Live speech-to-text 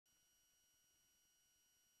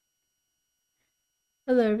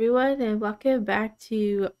Hello everyone and welcome back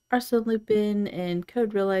to Arsene Lupin and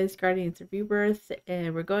Code Realized Guardians of Rebirth,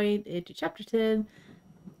 and we're going into chapter 10.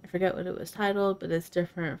 I forget what it was titled, but it's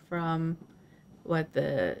different from what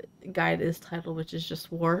the guide is titled, which is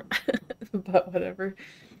just War. But whatever.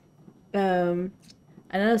 Um,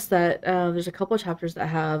 I noticed that there's a couple of chapters that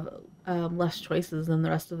have less choices than the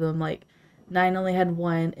rest of them. Like 9 only had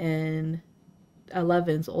one, and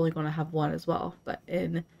 11's only going to have one as well. But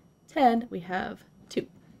in 10 we have two,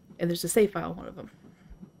 and there's a save file on one of them.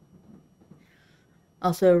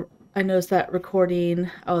 Also, I noticed that recording,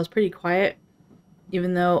 I was pretty quiet,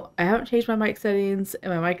 even though I haven't changed my mic settings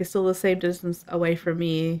and my mic is still the same distance away from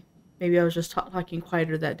me. Maybe I was just talking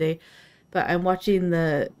quieter that day, but I'm watching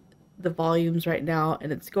the volumes right now,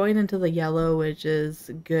 and it's going into the yellow, which is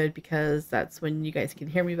good because that's when you guys can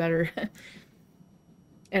hear me better.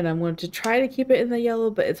 And I'm going to try to keep it in the yellow,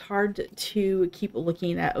 but it's hard to keep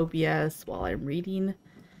looking at OBS while I'm reading.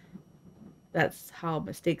 That's how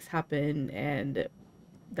mistakes happen, and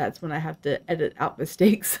that's when I have to edit out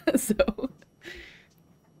mistakes. So,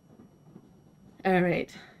 all right.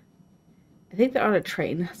 I think they're on a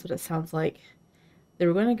train. That's what it sounds like. They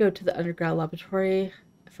were going to go to the underground laboratory,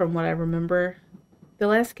 from what I remember. The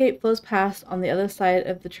landscape flows past on the other side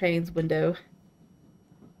of the train's window.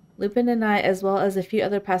 Lupin and I, as well as a few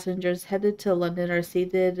other passengers headed to London, are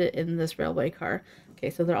seated in this railway car.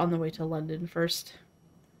 Okay, so they're on their way to London first.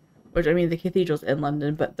 Which, I mean, the cathedral's in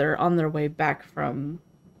London, but they're on their way back from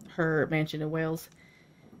her mansion in Wales.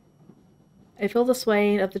 I feel the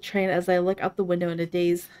swaying of the train as I look out the window in a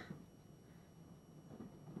daze.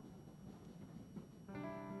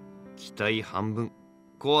 期待半分、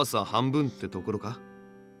怖さ半分ってところか。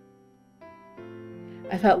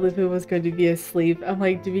I thought Lupin was going to be asleep. I'm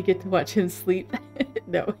like, did we get to watch him sleep?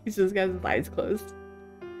 No, he's just got his eyes closed.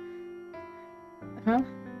 Huh?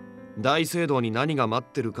 大聖堂に何が待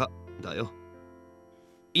ってるかだよ。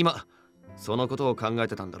今、そのことを考え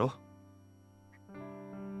てたんだろ。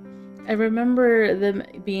I remember them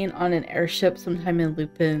being on an airship sometime in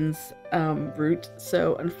Lupin's route,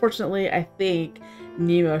 so unfortunately I think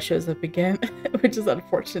Nemo shows up again, which is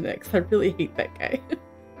unfortunate because I really hate that guy.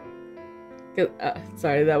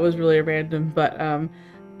 Sorry, that was really random, but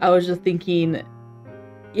I was just thinking,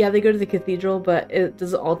 yeah, they go to the cathedral, but it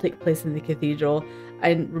doesn't all take place in the cathedral.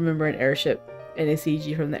 I remember an airship and a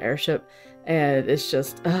CG from the airship, and it's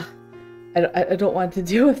just, I don't want to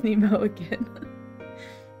deal with Nemo again.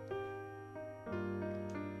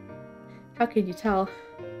 How can you tell?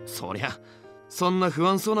 そりゃ、そんな不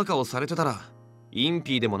安そうな顔されてたら、イン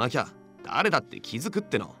ピーでもなきゃ誰だって気づくっ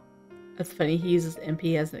ての。That's funny, he uses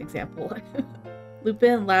MP as an example.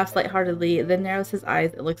 Lupin laughs lightheartedly, then narrows his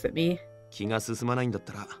eyes and looks at me. 気が進まないんだっ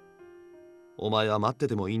たら、お前は待って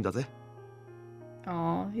てもいいんだぜ。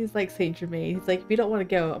Aw, he's like Saint Germain. He's like, if you don't want to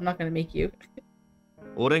go, I'm not gonna make you.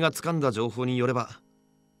 俺が掴んだ情報によれば、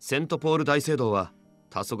セントポール大聖堂は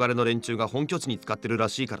黄昏の連中が本拠地に使ってるら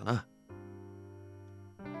しいからな。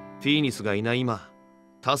フィーニスがいない今、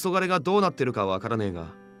黄昏がどうなってるかわからねえ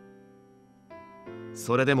が、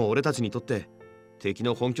それでも俺たちにとって敵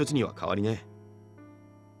の本拠地には変わりねえ。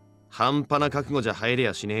半端な覚悟じゃ入れ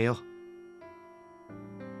やしねえよ。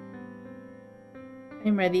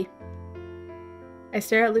I'm ready. I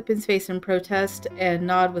stare at Lupin's face in protest and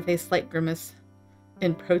nod with a slight grimace.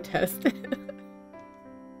 In protest.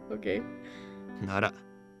 Okay. なら、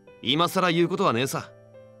今さら言うことはねえさ。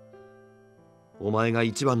お前が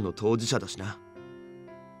一番の当事者だしな。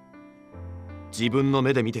自分の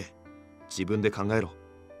目で見て、自分で考えろ。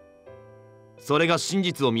それが真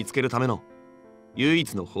実を見つけるための唯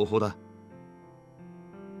一の方法だ。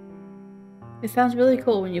It sounds really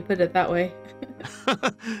cool when you put it that way.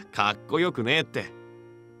 かっこよくねえって。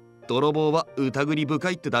泥棒は疑り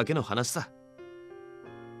深いってだけの話さ。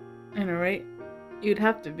I know, right? You'd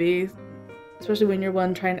have to be, especially when you're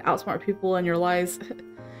one trying to outsmart people in your lies.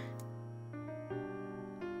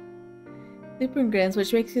 Lupin grins,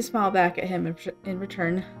 which makes you smile back at him in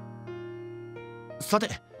return. さて、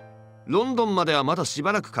ロンドンまではまだし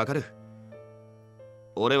ばらくかかる。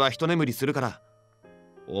俺は一眠りするから、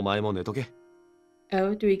お前も寝とけ。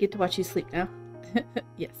Oh, do we get to watch you sleep now?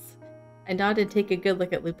 Yes. I nod and take a good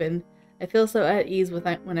look at Lupin. I feel so at ease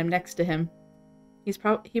when I'm next to him.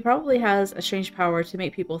 He probably has a strange power to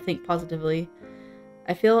make people think positively.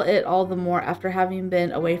 I feel it all the more after having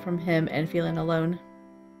been away from him and feeling alone.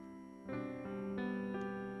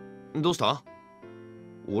 どうした？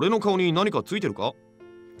俺の顔に何かついてるか？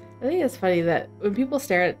 I think it's funny that when people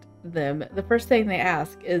stare at them, the first thing they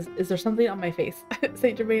ask is there something on my face?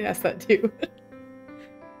 Saint Germain asked that too.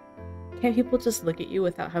 Can't people just look at you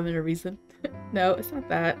without having a reason? No, it's not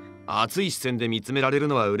that. 熱い視線で見つめられる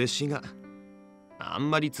のは嬉しいが、あ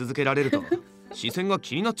んまり続けられると視線が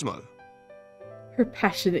気になっちまう。Her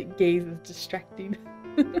passionate gaze is distracting.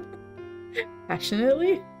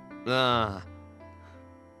 Passionately? ああ、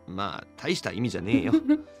まあ大した意味じゃねえよ。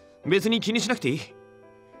別に気にしなくていい。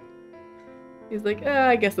He's like,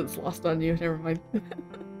 I guess it's lost on you. Never mind.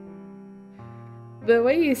 The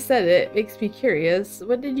way you said it makes me curious.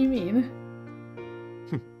 What did you mean?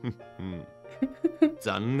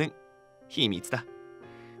 残念。秘密だ。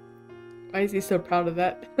Why is he so proud of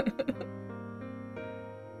that?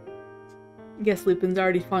 Guess Lupin's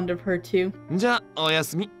already fond of her too. じゃあ、おや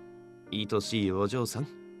すみ。愛しいお嬢さん。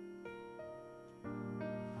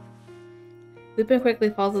Lupin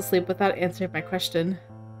quickly falls asleep without answering my question.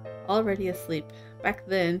 Already asleep. Back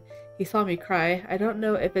then, he saw me cry. I don't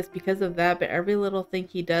know if it's because of that, but every little thing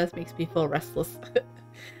he does makes me feel restless.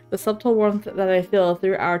 The subtle warmth that I feel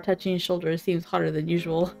through our touching shoulders seems hotter than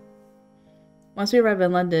usual. Once we arrive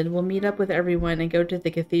in London, we'll meet up with everyone and go to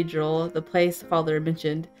the cathedral, the place Father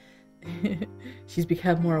mentioned. She's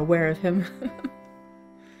become more aware of him.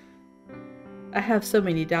 I have so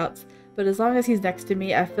many doubts, but as long as he's next to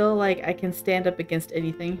me, I feel like I can stand up against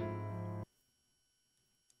anything.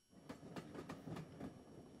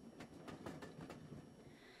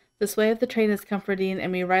 The sway of the train is comforting,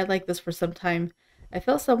 and we ride like this for some time. I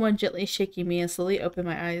felt someone gently shaking me and slowly opened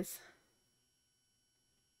my eyes.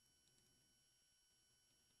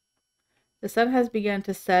 The sun has begun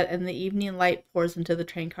to set, and the evening light pours into the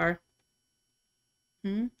train car.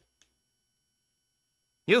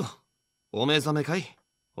 Yo, お目覚めかい、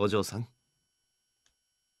お嬢さん。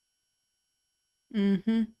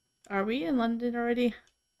Are we in London already?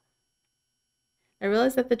 I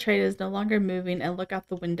realize that the train is no longer moving and look out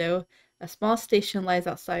the window. A small station lies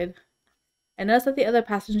outside. I notice that the other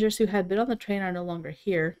passengers who had been on the train are no longer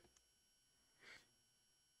here.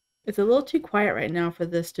 It's a little too quiet right now for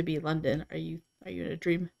this to be London. Are you in a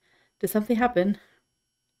dream? Did something happen?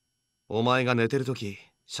 お前が寝てるとき、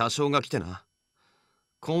車掌が来てな。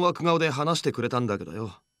困惑顔で話してくれたんだけど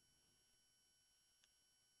よ。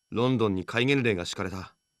ロンドンに戒厳令が敷かれ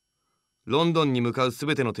た。ロンドンに向かうす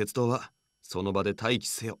べての鉄道はその場で待機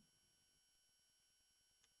せよ。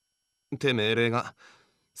って命令が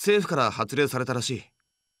政府から発令されたらしい。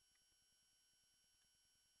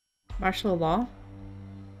Martial law?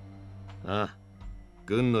 ああ、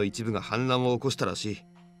軍の一部が反乱を起こしたらしい。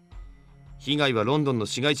被害はロンドンの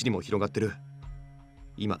市街地にも広がってる。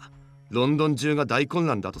今、ロンドン中が大混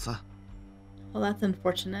乱だとさ。Well, that's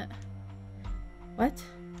unfortunate. What?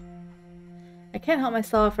 I can't help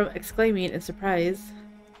myself from exclaiming in surprise.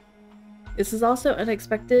 This is also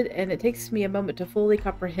unexpected, and it takes me a moment to fully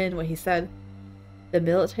comprehend what he said. The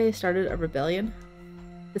military started a rebellion?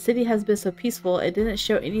 The city has been so peaceful, it didn't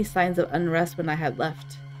show any signs of unrest when I had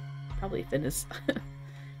left. Probably Finis.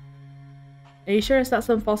 Are you sure it's not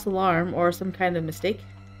some false alarm or some kind of mistake?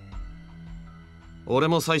 俺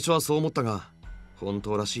も最初はそう思ったが、本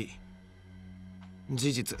当らしい。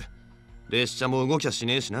事実、列車も動きゃし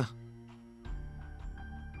ねえしな。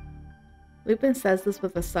Lupin says this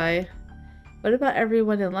with a sigh. What about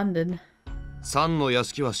everyone in London? サンの屋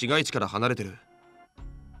敷は市街地から離れてる。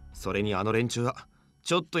それにあの連中は、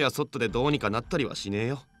ちょっとやそっとでどうにかなったりはしねえ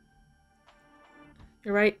よ。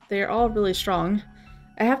You're right, they are all really strong.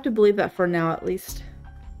 I have to believe that for now, at least.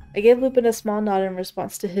 I gave Lupin a small nod in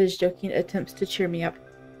response to his joking attempts to cheer me up.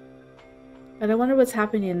 But I wonder what's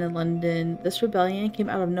happening in London. This rebellion came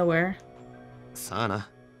out of nowhere. さあな。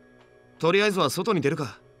とりあえずは外に出る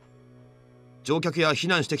か。乗客や避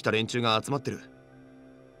難してきた連中が集まってる。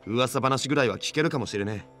噂話ぐらいは聞けるかもしれ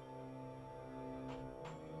ねえ。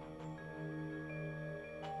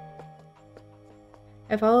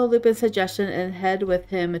I follow Lupin's suggestion and head with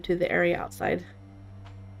him to the area outside.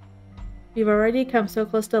 We've already come so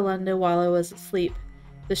close to London while I was asleep.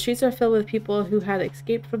 The streets are filled with people who had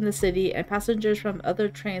escaped from the city and passengers from other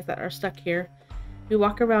trains that are stuck here. We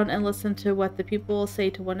walk around and listen to what the people say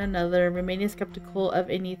to one another, remaining skeptical of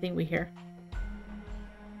anything we hear.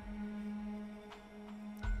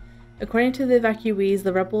 According to the evacuees,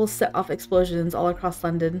 the rebels set off explosions all across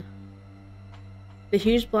London. The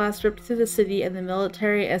huge blast ripped through the city, and the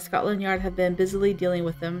military and Scotland Yard have been busily dealing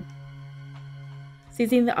with them.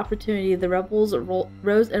 Seizing the opportunity, the rebels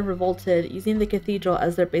rose and revolted, using the cathedral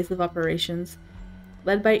as their base of operations.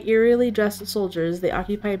 Led by eerily dressed soldiers, they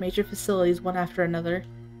occupy major facilities one after another.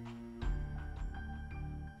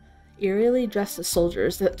 Eerily dressed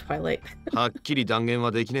soldiers at twilight. はっきり断言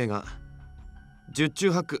はできねえが、十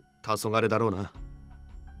中八九黄昏だろうな。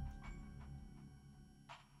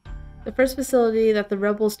The The first facility that the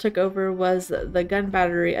rebels took over was the gun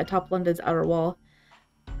battery atop London's outer wall.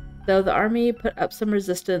 Though the army put up some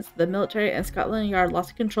resistance, the military and Scotland Yard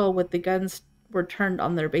lost control when the guns were turned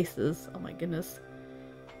on their bases. Oh my goodness.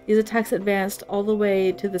 These attacks advanced all the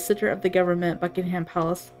way to the center of the government, Buckingham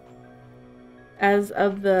Palace. As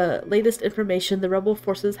of the latest information, the rebel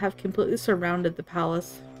forces have completely surrounded the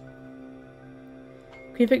palace.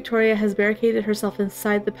 Queen Victoria has barricaded herself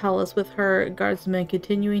inside the palace with her guardsmen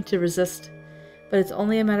continuing to resist, but it's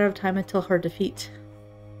only a matter of time until her defeat.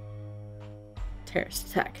 Terrorist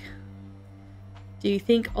attack. Do you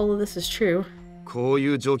think all of this is true? こうい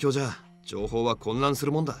う状況じゃ情報は混乱す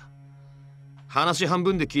るもんだ。話半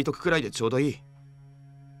分で聞いとくくらいでちょうどいい。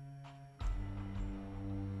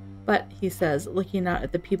But, he says, looking out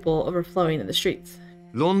at the people overflowing in the streets.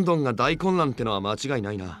 ロンドンが大混乱ってのは間違い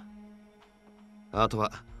ないな。あと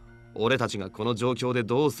は俺たちがこの状況で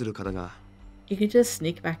どうするかだが。You could just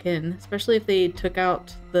sneak back in, especially if they took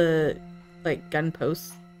out the, gun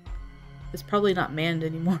posts. It's probably not manned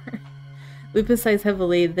anymore. Lupin sighs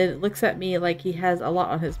heavily, then looks at me like he has a lot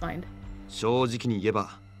on his mind. 正直に言え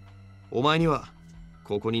ば、お前には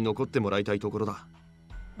ここに残ってもらいたいところだ。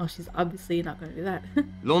Oh, she's obviously not going to do that.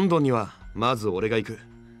 ロンドンにはまず俺が行く。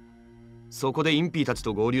そこでインピーたち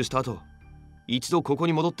と合流した後、一度ここ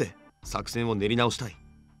に戻って作戦を練り直したい。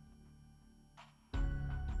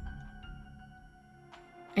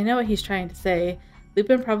I know what he's trying to say.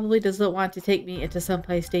 Lupin probably doesn't want to take me into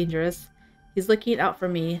someplace dangerous. He's looking out for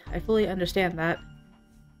me. I fully understand that.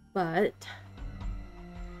 But...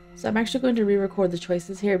 So I'm actually going to re-record the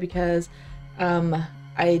choices here because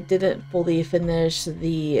I didn't fully finish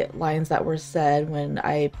the lines that were said when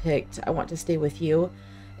I picked I want to stay with you.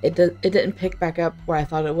 It didn't pick back up where I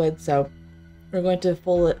thought it would, so we're going to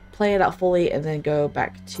play it out fully and then go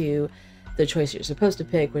back to the choice you're supposed to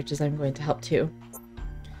pick, which is I'm going to help too.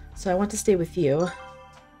 So I want to stay with you.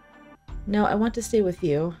 No, I want to stay with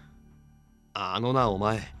you. あのなお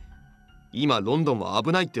前、今ロンドンは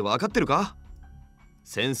危ないって分かってるか？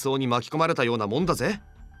戦争に巻き込まれたようなもんだぜ。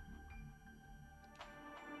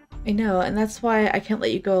I know, and that's why I can't let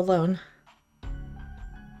you go alone.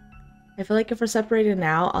 I feel like if we're separated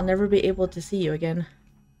now, I'll never be able to see you again.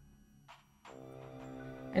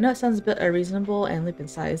 I know it sounds a bit unreasonable, and Lupin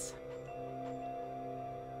sighs.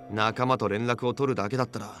 仲間と連絡を取るだけだっ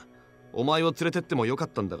たら、お前を連れてってもよかっ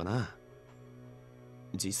たんだがな。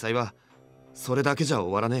実際はそれだけじゃ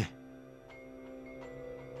終わらねえ。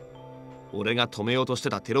俺が止めようとして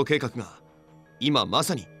たテロ計画が今ま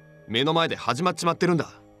さに目の前で始まっちまってるんだ。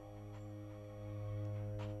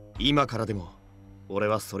今からでも俺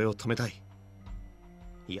はそれを止めたい。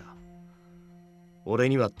いや、俺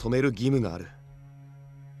には止める義務がある。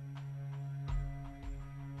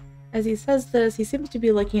As he says this, he seems to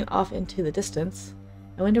be looking off into the distance.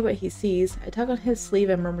 I wonder what he sees. I tug on his sleeve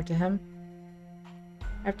and murmur to him.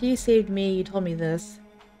 After you saved me, you told me this.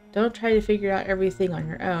 Don't try to figure out everything on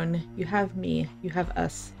your own. You have me. You have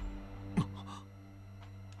us.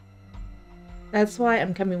 That's why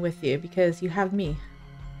I'm coming with you, because you have me.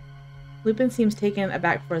 Lupin seems taken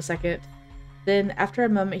aback for a second. Then, after a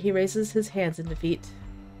moment, he raises his hands in defeat.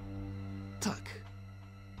 た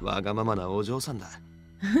く、わがままなお嬢さんだ。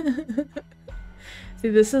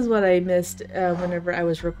See, this is what I missed whenever I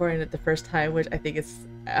was recording it the first time, which I think is,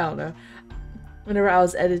 I don't know. Whenever I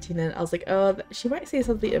was editing it, I was like, oh, she might say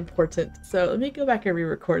something important. So let me go back and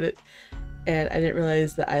re-record it. And I didn't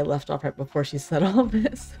realize that I left off right before she said all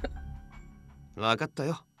this. わかった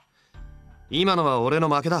よ。今のは俺の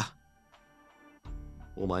負けだ。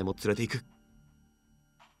お前も連れて行く。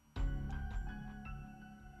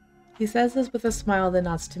He says this with a smile, then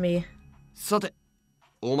nods to me. さて、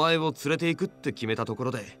お前を連れて行くって決めたとこ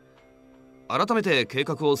ろで、改めて計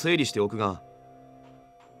画を整理しておくが。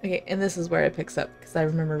Okay, and this is where it picks up, because I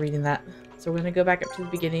remember reading that. So we're going to go back up to the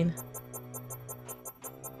beginning.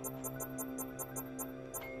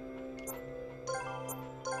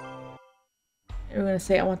 And we're going to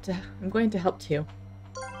say, I'm going to help too.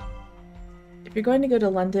 If you're going to go to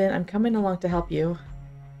London, I'm coming along to help you.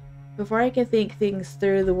 Before I can think things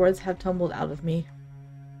through, the words have tumbled out of me.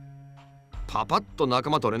 パパッと仲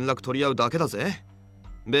間と連絡取り合うだけだぜ。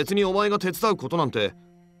別にお前が手伝うことなんて。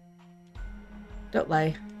Don't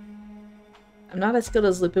lie. I'm not as skilled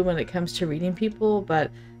as Lupin when it comes to reading people, but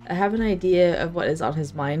I have an idea of what is on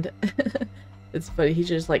his mind. It's funny, he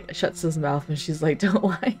just shuts his mouth and she's like, don't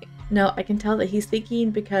lie. No, I can tell that he's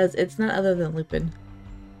thinking because it's none other than Lupin.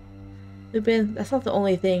 Lupin, that's not the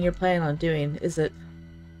only thing you're planning on doing, is it?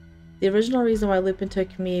 The original reason why Lupin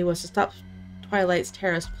took me was to stop Twilight's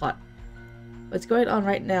terrorist plot. What's going on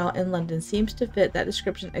right now in London seems to fit that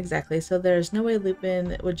description exactly, so there's no way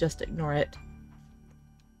Lupin would just ignore it.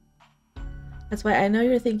 That's why I know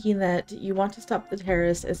you're thinking that you want to stop the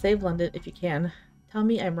terrorists and save London if you can. Tell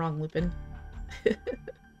me I'm wrong, Lupin.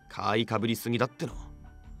 買いかぶりすぎだっての。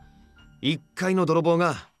一介の泥棒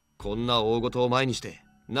がこんな大事を前にして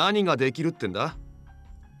何ができるってんだ?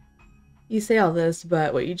 You say all this,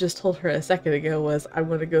 but what you just told her a second ago was, I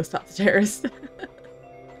want to go stop the terrorists.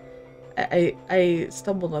 I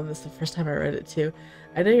stumbled on this the first time I read it too.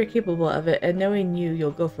 I know you're capable of it, and knowing you,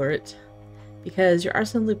 you'll go for it. Because you're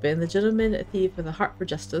Arsene Lupin, the gentleman thief with a heart for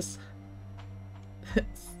justice.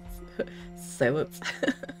 Silence.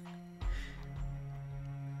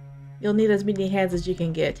 You'll need as many hands as you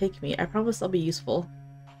can get. Take me. I promise I'll be useful.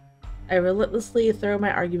 I relentlessly throw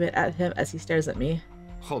my argument at him as he stares at me.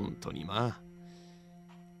 本当にまあ。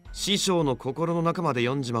師匠の心の中まで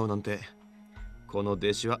読んじまうなんて、この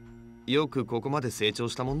弟子はよくここまで成長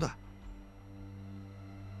したもんだ。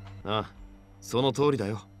ああ、その通りだ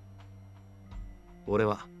よ。俺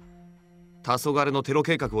は黄昏のテロ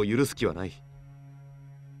計画を許す気はない。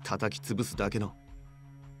叩き潰すだけの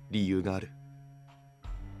理由がある。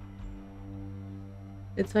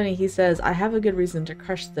It's funny, he says, I have a good reason to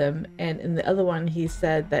crush them, and in the other one he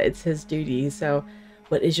said that it's his duty, so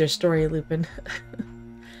what is your story, Lupin?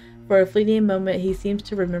 For a fleeting moment he seems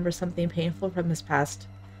to remember something painful from his past,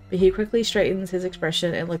 but he quickly straightens his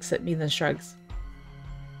expression and looks at me then shrugs.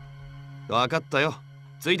 わかったよ。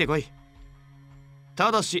ついてこい。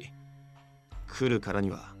ただし、来るからに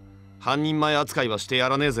は半人前扱いはしてや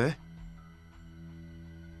らねえぜ。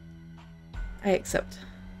I accept.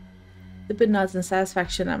 Lupin nods in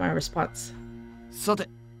satisfaction at my response. さて、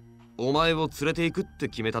お前を連れて行くって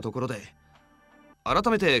決めたところで、改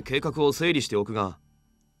めて計画を整理しておくが、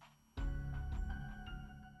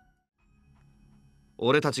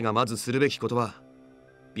俺たちがまずするべきことは、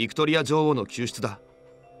ビクトリア女王の救出だ。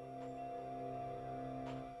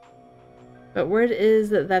But word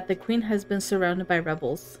is that the queen has been surrounded by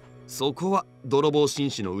rebels. そこは泥棒紳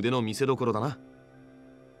士の腕の見せ所だな。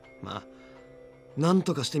まあ、なん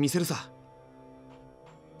とかしてみせるさ。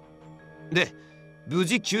で、無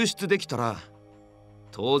事救出できたら、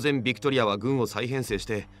当然ビクトリアは軍を再編成し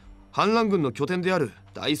て反乱軍の拠点である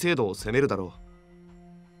大聖堂を攻めるだろう。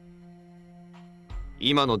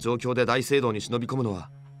今の状況で大聖堂に忍び込むのは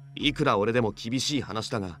いくら俺でも厳しい話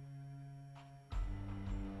だが、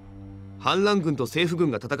反乱軍と政府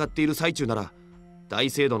軍が戦っている最中なら大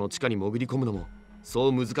聖堂の地下に潜り込むのもそ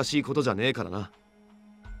う難しいことじゃねえからな。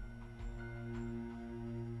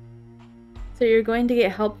So you're going to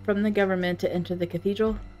get help from the government to enter the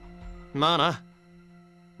cathedral? まあな。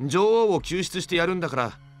女王を救出してやるんだか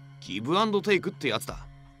ら、ギブアンドテイクってやつだ。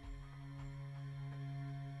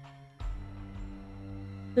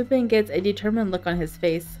Lupin gets a determined look on his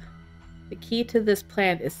face. The key to this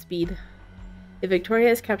plan is speed. If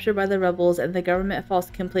Victoria is captured by the rebels and the government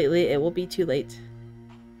falls completely, it will be too late.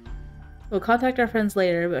 We'll contact our friends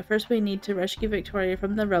later, but first we need to rescue Victoria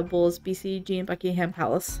from the rebels besieging Buckingham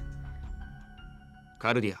Palace.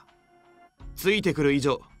 カルディア、ついてくる以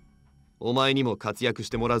上、お前にも活躍し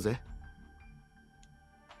てもらうぜ。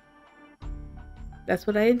That's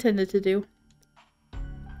what I intended to do.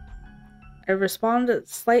 I respond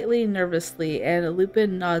slightly nervously, and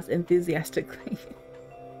Lupin nods enthusiastically.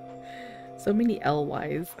 So many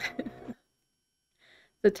LYs.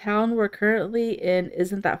 The town we're currently in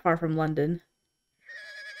isn't that far from London.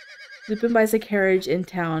 Lupin buys a carriage in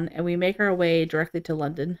town, and we make our way directly to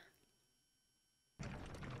London.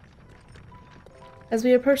 As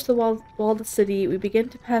we approach the walled city, we begin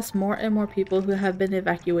to pass more and more people who have been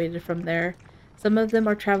evacuated from there. Some of them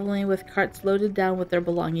are traveling with carts loaded down with their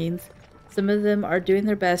belongings. Some of them are doing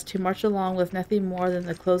their best to march along with nothing more than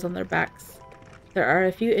the clothes on their backs. There are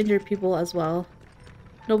a few injured people as well.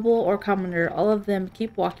 Noble or commoner, all of them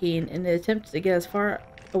keep walking in an attempt to get as far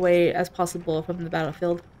away as possible from the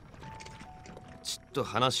battlefield. ちょっと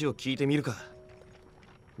話を聞いてみるか。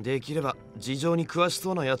できれば事情に詳し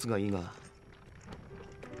そうなやつがいいが。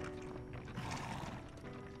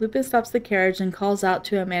Lupin stops the carriage and calls out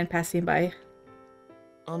to a man passing by.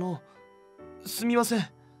 すみません。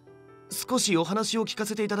少しお話を聞か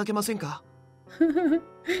せていただけませんか?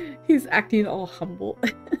 He's acting all humble.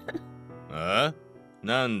 あ？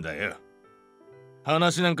なんだよ。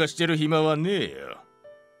話なんかしてる暇はねえよ。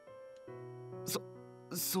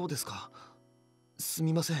そうですか。す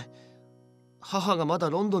みません。母がまだ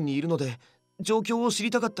ロンドンにいるので、状況を知り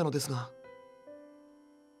たかったのですが。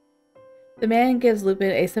The man gives Lupin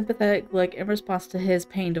a sympathetic look in response to his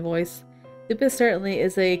pained voice. Lupin certainly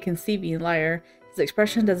is a conceiving liar. His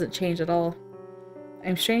expression doesn't change at all.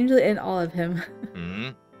 I'm strangely in awe of him.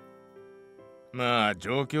 まあ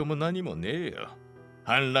状況も何もねえよ。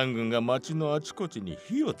反乱軍が町のあちこちに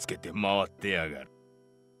火をつけて回ってやがる。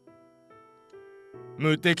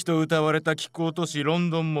無敵と謳われた気候都市ロン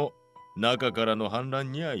ドンも中からの反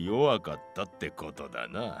乱には弱かったってことだ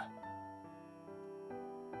な。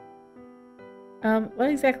What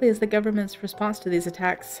exactly is the government's response to these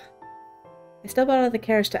attacks? I step out of the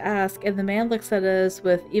carriage to ask, and the man looks at us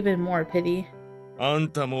with even more pity. あん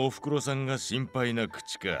たもおふくろさんが心配な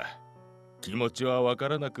口か。気持ちはわか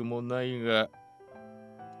らなくもないが、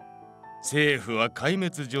政府は壊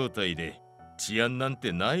滅状態で治安なん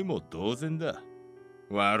てないも同然だ。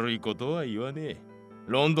悪いことは言わねえ。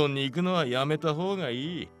ロンドンに行くのはやめた方が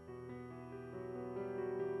いい。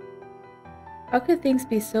How could things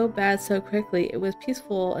be so bad so quickly? It was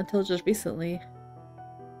peaceful until just recently.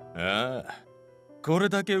 ああ、これ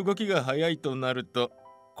だけ動きが早いとなると、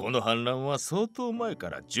この反乱は相当前か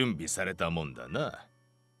ら準備されたもんだな。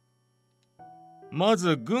ま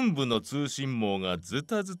ず軍部の通信網がズ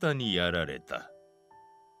タズタにやられた。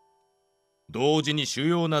同時に主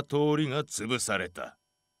要な通りが潰された。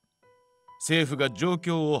政府が状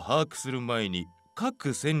況を把握する前に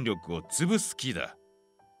各戦力を潰す気だ。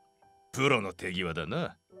プロの手際だ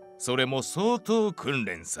な。それも相当訓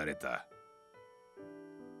練された。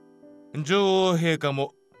女王陛下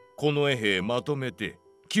もこの衛兵まとめて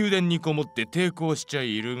宮殿にこもって抵抗しちゃ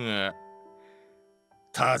いるが、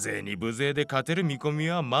多勢に無勢で勝てる見込み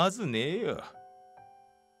はまずねえよ。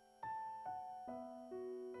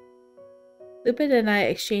Lupin and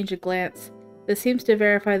I exchange a glance. This seems to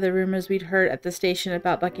verify the rumors we'd heard at the station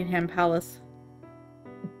about Buckingham Palace.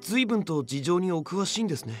 随分と事情にお詳しいん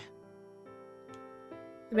ですね。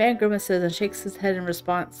The man grimaces and shakes his head in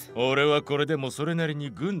response. 俺はこれでもそれなり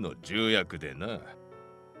に軍の重役でな。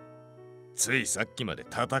ついさっきまで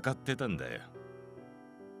戦ってたんだよ。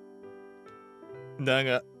だ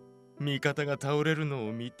が味方が倒れるの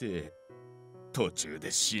を見て途中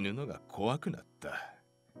で死ぬのが怖くなった。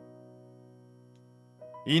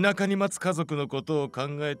田舎に待つ家族のことを考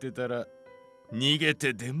えてたら逃げ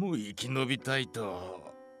てでも生き延びたい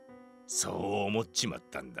とそう思っちまっ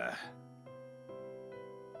たんだ。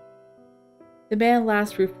The man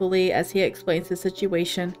laughs ruefully as he explains his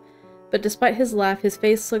situation, but despite his laugh, his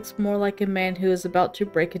face looks more like a man who is about to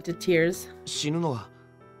break into tears. 死ぬのは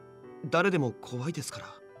誰でも怖いですから。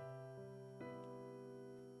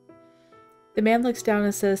The man looks down and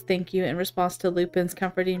says thank you in response to Lupin's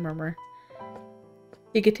comforting murmur.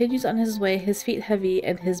 He continues on his way, his feet heavy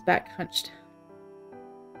and his back hunched.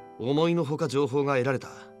 思いのほか情報が得られた。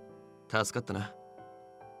助かったな。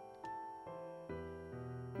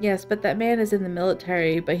Yes, but that man is in the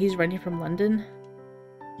military, but he's running from London.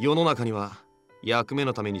 世の中には役目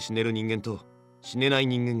のために死ねる人間と死ねない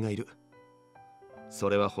人間がいる。そ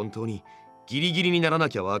れは本当にギリギリにならな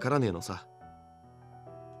きゃわからねえのさ。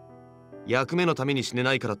役目のために死ね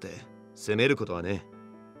ないからって責めることはねえ。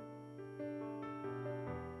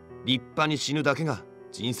立派に死ぬだけが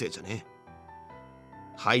人生じゃね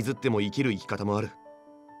え。這いずっても生きる生き方もある。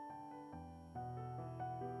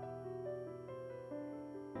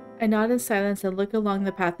I nod in silence and look along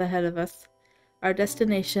the path ahead of us. Our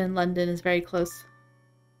destination, London, is very close.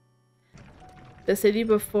 The city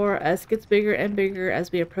before us gets bigger and bigger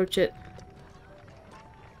as we approach it.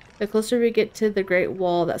 The closer we get to the great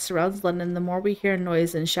wall that surrounds London, the more we hear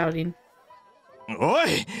noise and shouting. お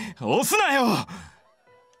い、押すなよ。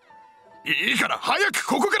いいから早く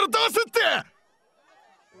ここから出せって。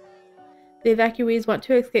The evacuees want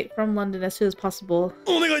to escape from London as soon as possible.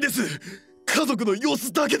 お願いです。家族の様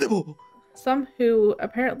子だけでも。Some who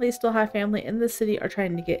apparently still have family in the city are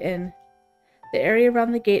trying to get in. The area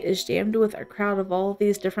around the gate is jammed with a crowd of all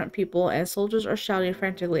these different people, and soldiers are shouting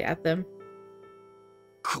frantically at them.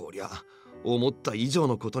 こりゃ思った以上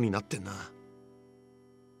のことになってんな。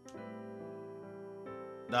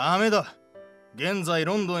ダメだ。現在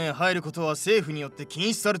ロンドンへ入ることは政府によって禁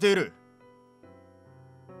止されている。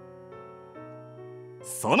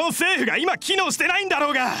その政府が今機能してないんだ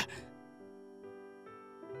ろうが。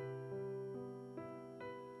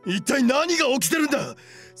一体何が起きてるんだ。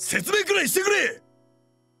説明くらいしてくれ。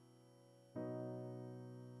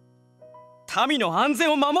民の安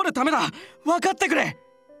全を守るためだ。分かってくれ。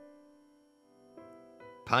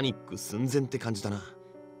パニック寸前って感じだな。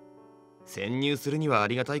潜入するにはあ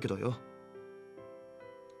りがたいけどよ。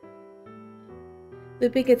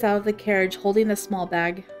Lupin gets out of the carriage holding a small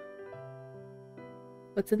bag.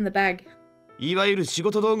 What's in the bag? いわゆる仕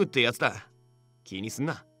事道具ってやつだ。気にすん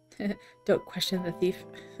な。Don't question the thief.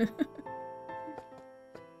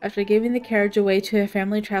 After giving the carriage away to a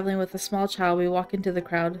family traveling with a small child, we walk into the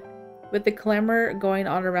crowd. With the clamor going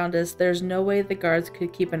on around us, there's no way the guards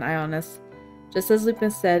could keep an eye on us. Just as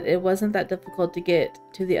Lupin said, it wasn't that difficult to get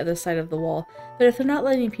to the other side of the wall. But if they're not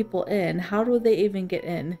letting people in, how do they even get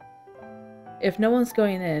in? If no one's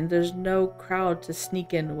going in, there's no crowd to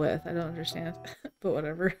sneak in with. I don't understand, but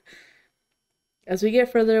whatever. As we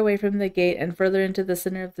get further away from the gate and further into the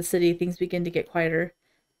center of the city, things begin to get quieter.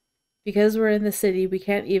 Because we're in the city, we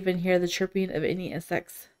can't even hear the chirping of any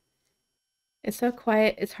insects. It's so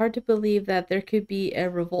quiet, it's hard to believe that there could be a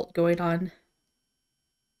revolt going on.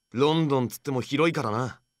 ロンドンつっても広いから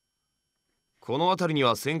な。この辺りに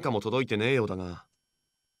は戦火も届いてねえようだが。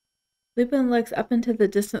Lupin looks up into the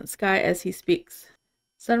distant sky as he speaks.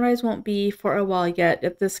 Sunrise won't be for a while yet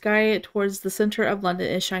if the sky towards the center of London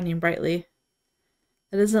is shining brightly.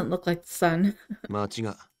 That doesn't look like the sun. 街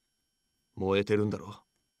が燃えてるんだろ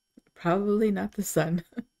う。Probably not the sun.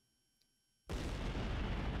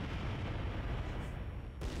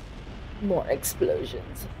 More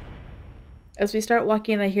explosions. As we start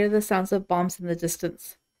walking, I hear the sounds of bombs in the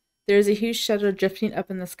distance. There is a huge shadow drifting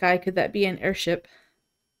up in the sky. Could that be an airship?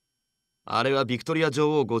 あれはビクトリア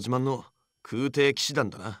女王ご自慢の空挺騎士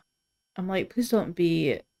団だな。I'm like, please don't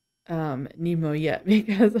be Nemo yet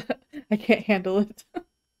because I can't handle it.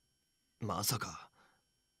 まさか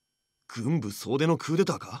軍部総出のクーデ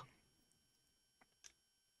ターか？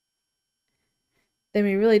 Then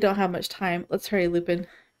we really don't have much time. Let's hurry, Lupin.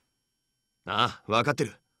 ああ、わかって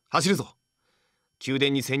る。走るぞ。宮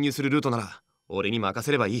殿に潜入するルートなら俺に任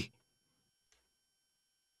せればいい。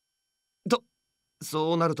と、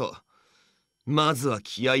そうなると、まずは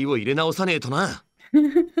気合を入れ直さねえとな。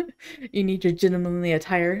You need your gentlemanly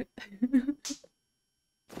attire.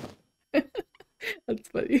 That's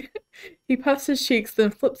funny. He puffs his cheeks,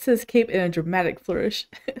 then flips his cape in a dramatic flourish.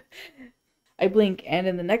 I blink, and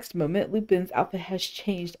in the next moment, Lupin's outfit has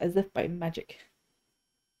changed as if by magic.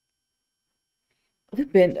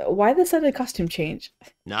 Lupin, why the sudden costume change?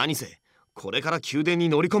 何せ、これから宮殿に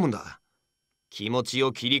乗り込むんだ。気持ち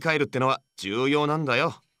を切り替えるってのは重要なんだ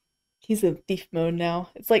よ。He's in thief mode now.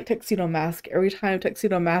 It's like Tuxedo Mask. Every time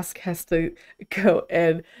Tuxedo Mask has to go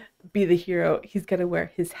and be the hero, he's got to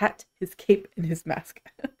wear his hat, his cape, and his mask.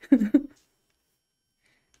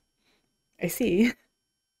 I see.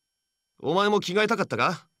 お前も着替えたかった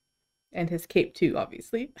か？ And his cape too,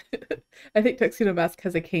 obviously. I think Tuxedo Mask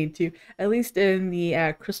has a cane too. At least in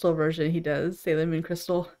the crystal version, he does. Sailor Moon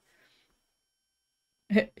Crystal.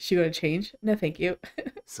 She gonna change? No, thank you.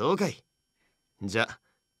 そうかい。じゃあ、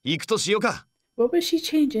行くとしようか。What would she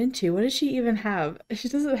change into? What does she even have? She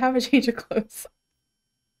doesn't have a change of clothes.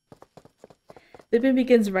 Lupin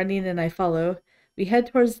begins running and I follow. We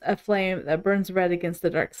head towards a flame that burns red against the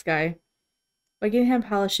dark sky. Buckingham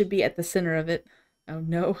Palace should be at the center of it. Oh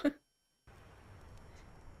no.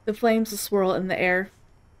 The flames swirl in the air.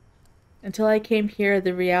 Until I came here,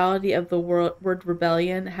 the reality of the word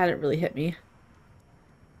rebellion hadn't really hit me.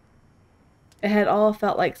 It had all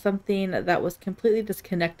felt like something that was completely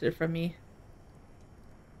disconnected from me.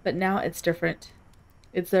 But now it's different.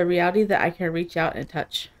 It's a reality that I can reach out and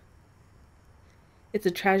touch. It's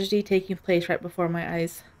a tragedy taking place right before my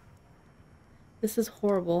eyes. This is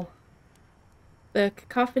horrible. The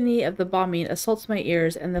cacophony of the bombing assaults my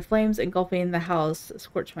ears, and the flames engulfing the house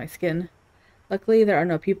scorch my skin. Luckily, there are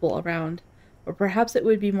no people around. Or perhaps it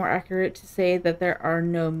would be more accurate to say that there are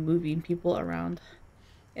no moving people around.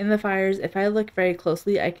 In the fires, if I look very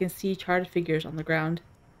closely, I can see charred figures on the ground.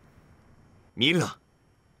 見るな。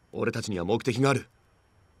俺たちには目的がある。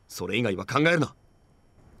それ以外は考えるな。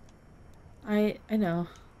I know.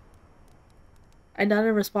 I nod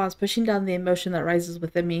in response, pushing down the emotion that rises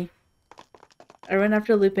within me. I run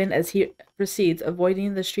after Lupin as he proceeds,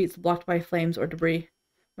 avoiding the streets blocked by flames or debris.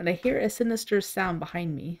 When I hear a sinister sound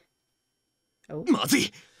behind me. Oh. まず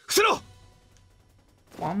い。伏せろ。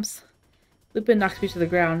 Bombs. Lupin knocks me to the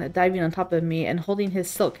ground, diving on top of me and holding his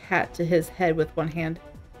silk hat to his head with one hand.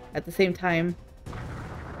 At the same time,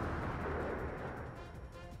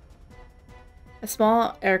 a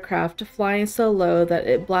small aircraft, flying so low that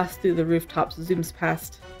it blasts through the rooftops, zooms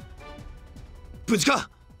past. 無事か。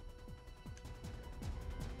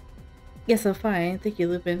 Yes, I'm fine. Thank you,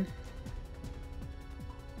 Lupin.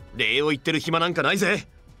 礼を言ってる暇なんかないぜ。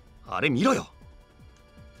あれ見ろよ。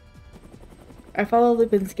 I follow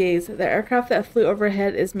Lupin's gaze. The aircraft that flew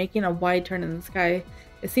overhead is making a wide turn in the sky.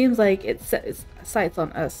 It seems like it set its sights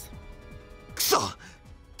on us. くそ。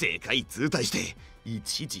でかい図体してい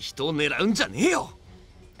ちいち人を狙うんじゃねえよ。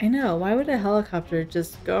 I know. Why would a helicopter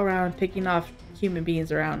just go around picking off human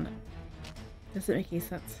beings around? Doesn't make any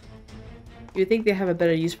sense. You'd think they have a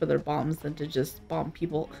better use for their bombs than to just bomb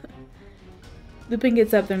people. Lupin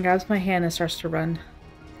gets up, then grabs my hand and starts to run.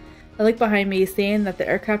 I look behind me, seeing that the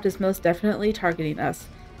aircraft is most definitely targeting us.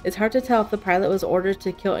 It's hard to tell if the pilot was ordered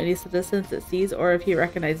to kill any citizens it sees or if he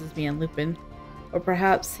recognizes me and Lupin. Or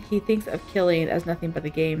perhaps he thinks of killing as nothing but a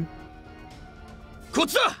game. こっ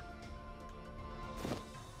ちだ!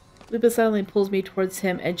 Lupin suddenly pulls me towards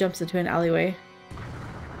him and jumps into an alleyway.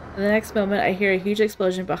 In the next moment, I hear a huge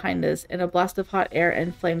explosion behind us, and a blast of hot air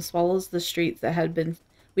and flame swallows the streets that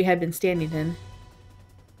we had been standing in.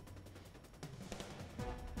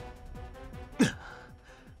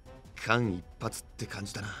 間一髪って感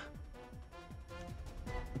じだな。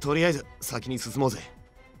とりあえず先に進もうぜ。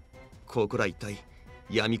ここら一体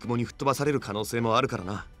闇雲に吹っ飛ばされる可能性もあるから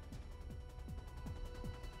な。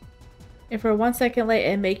If we're 1 second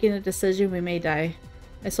late in making a decision, we may die.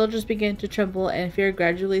 My soldiers begin to tremble and fear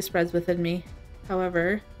gradually spreads within me.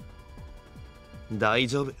 However, 大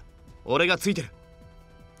丈夫。俺がついてる。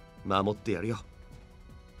守ってやるよ。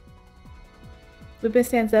Lupin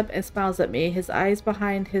stands up and smiles at me, his eyes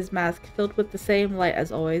behind his mask filled with the same light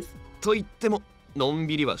as always. と言ってものん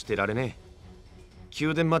びりはしてられねえ。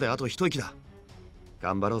宮殿まであと一息だ。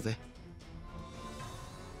頑張ろうぜ。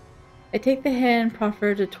I take the hand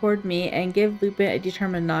proffered toward me and give Lupin a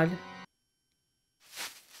determined nod.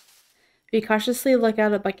 We cautiously look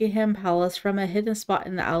out at Buckingham Palace from a hidden spot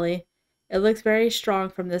in the alley. It looks very strong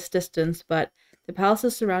from this distance, but the palace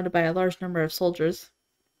is surrounded by a large number of soldiers.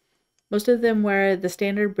 Most of them wear the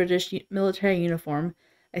standard British military uniform.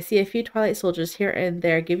 I see a few Twilight soldiers here and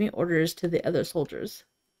there giving orders to the other soldiers.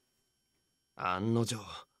 案の定、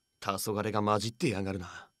黄昏が混じってやがる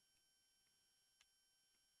な。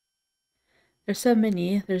There's so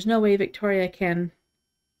many, there's no way Victoria can...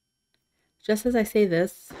 Just as I say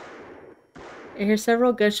this, I hear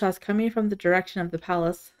several gunshots coming from the direction of the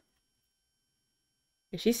palace.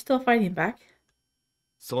 Is she still fighting back?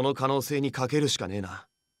 その可能性にかけるしかねえな。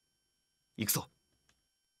行くぞ。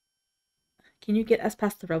Can you get us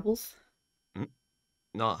past the rebels?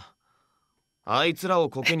 なあ、あいつらを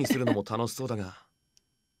コケにするのも楽しそうだが。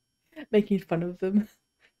Making fun of them.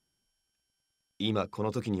 今こ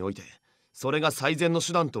の時において、それが最善の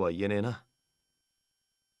手段とは言えねえな。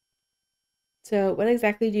So, what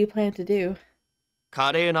exactly do you plan to do?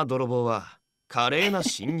 華麗な泥棒は華麗な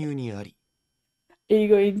侵入にあり。Are you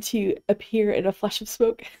going to appear in a flash of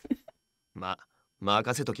smoke?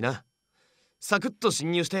 任せときな。サクッと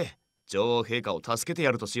侵入して女王陛下を助けて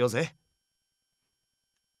やるとしようぜ。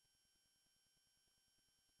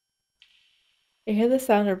I hear the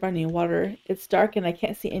sound of running water. It's dark and I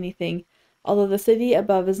can't see anything. Although the city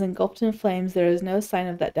above is engulfed in flames, there is no sign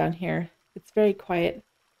of that down here. It's very quiet.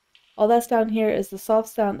 All that's down here is the soft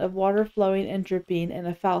sound of water flowing and dripping and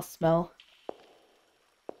a foul smell.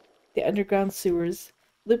 The underground sewers.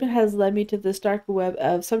 Lupin has led me to this dark web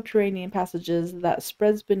of subterranean passages that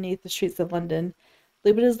spreads beneath the streets of London.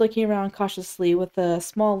 Lupin is looking around cautiously with a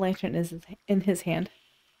small lantern in his hand.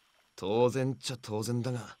 当然っちゃ当然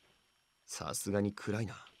だが、さすがに暗い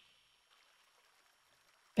な。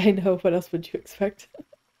I know, what else would you expect?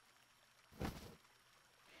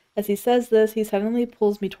 As he says this, he suddenly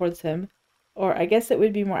pulls me towards him. Or I guess it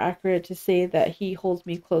would be more accurate to say that he holds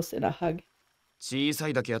me close in a hug. 小さ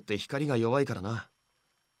いだけあって光が弱いからな。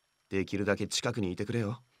できるだけ近くにいてくれ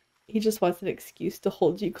よ。He just wants an excuse to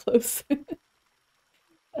hold you close.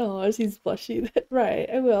 Oh, she's blushing. Right,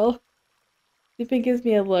 I will. Lupin gives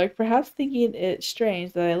me a look, perhaps thinking it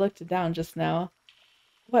strange that I looked down just now.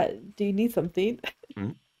 What? Do you need something?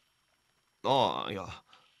 ああ、いや。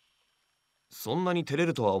そんなに照れ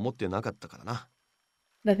るとは思ってなかったからな。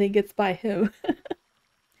Nothing gets by him.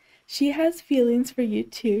 She has feelings for you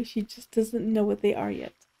too. She just doesn't know what they are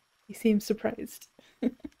yet. He seems surprised.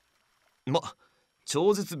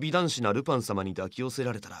 超絶美男子なルパン様に抱き寄せ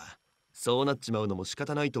られたら、そうなっちまうのも仕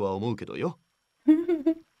方ないとは思うけどよ。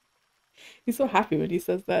He's so happy when he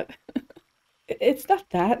says that. It's not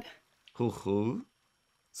that. ほほう。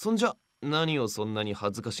そんじゃ、何をそんなに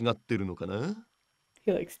恥ずかしがってるのかな？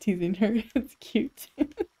 He likes teasing her. It's cute.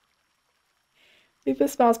 Lupin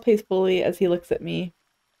smiles peacefully as he looks at me.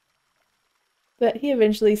 But he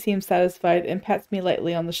eventually seems satisfied and pats me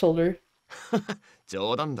lightly on the shoulder.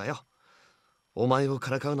 冗談だよ。お前を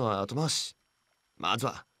からかうのは後回し。まず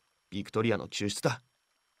は、ビクトリアの救出だ。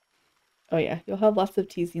Oh yeah, you'll have lots of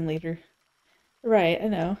teasing later. Right, I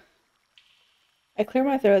know. I clear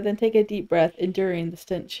my throat, then take a deep breath, enduring the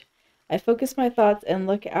stench. I focus my thoughts and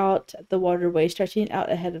look out the waterway stretching out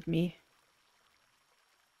ahead of me.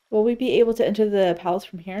 Will we be able to enter the palace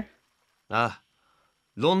from here? ああ、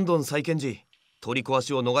ロンドン再建時、取り壊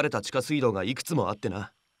しを逃れた地下水道がいくつもあって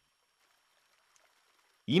な。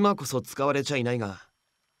今こそ使われちゃいないが、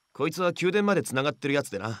こいつは宮殿までつながってるや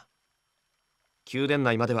つでな。宮殿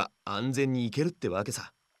内までは安全に行けるってわけ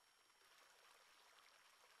さ。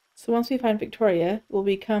So once we find Victoria, will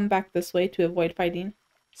we come back this way to avoid fighting?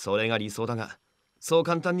 それが理想だが、そう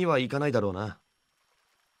簡単にはいかないだろうな。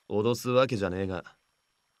脅すわけじゃねえが、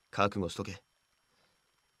覚悟しとけ。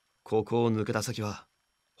ここを抜けた先は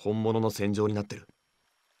本物の戦場になってる。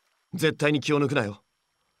絶対に気を抜くなよ。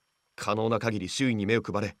可能な限り周囲に目を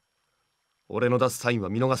配れ。俺の出すサインは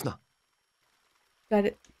見逃すな。Got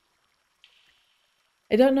it.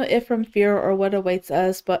 I don't know if from fear or what awaits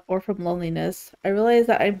us, but or from loneliness. I realize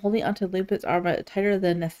that I'm holding onto Lupin's arm tighter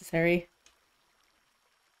than necessary.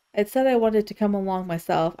 I'd said I wanted to come along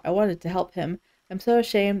myself. I wanted to help him. I'm so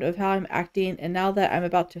ashamed of how I'm acting, and now that I'm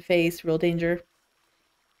about to face real danger.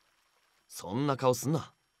 そんな顔すん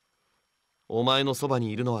な。お前のそば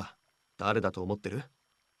にいるのは誰だと思ってる？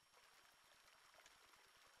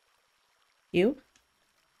 You?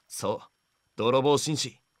 そう、泥棒紳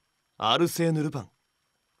士、アルセーヌ・ルパン。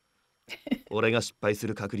俺が失敗す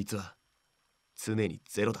る確率は常に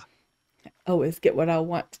ゼロだ。Always get what I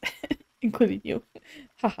want, including you.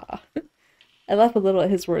 Haha. I laugh a little at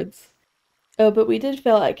his words. Oh, but we did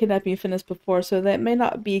fail at kidnapping Finis before, so that may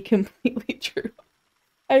not be completely true.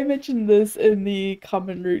 I mentioned this in the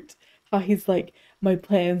common route, how he's like, my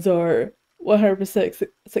plans are 100%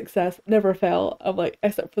 success, never fail. I'm like,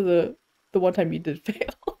 except for the one time you did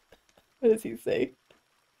fail. What does he say?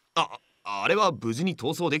 あれは無事に逃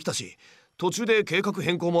走できたし、途中で計画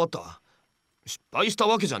変更もあった。失敗した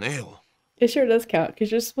わけじゃねえよ。It sure does count,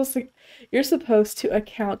 because you're supposed to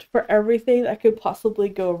account for everything that could possibly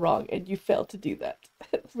go wrong, and you failed to do that.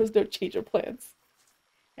 There was no change of plans.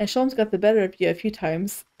 And Sean's got the better of you a few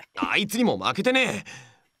times. あいつにも負けてね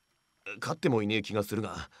え。勝ってもいねえ気がする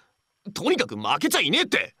が、とにかく負けちゃいねえっ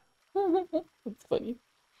て。That's funny.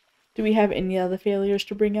 Do we have any other failures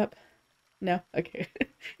to bring up? No? Okay.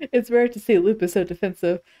 It's rare to see Lupin so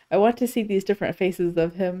defensive. I want to see these different faces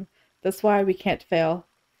of him. That's why we can't fail.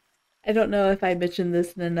 I don't know if I mentioned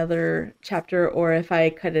this in another chapter or if I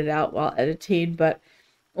cut it out while editing, but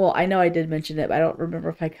well, I know I did mention it, but I don't remember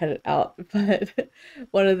if I cut it out. But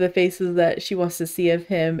one of the faces that she wants to see of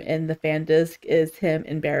him in the fan disc is him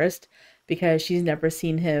embarrassed because she's never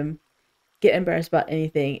seen him get embarrassed about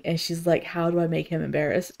anything. And she's like, how do I make him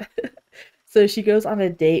embarrassed? So she goes on a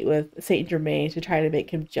date with Saint Germain to try to make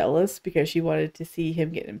him jealous because she wanted to see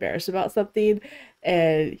him get embarrassed about something.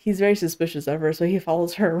 And he's very suspicious of her, so he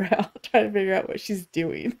follows her around trying to figure out what she's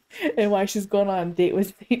doing and why she's going on a date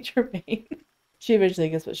with Saint Germain. She eventually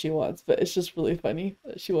gets what she wants, but it's just really funny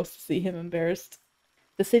that she wants to see him embarrassed.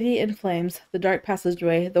 The city in flames, the dark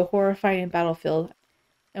passageway, the horrifying battlefield,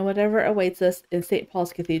 and whatever awaits us in St.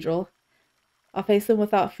 Paul's Cathedral. I'll face them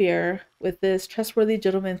without fear, with this trustworthy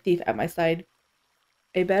gentleman thief at my side.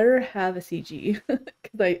 I better have a CG,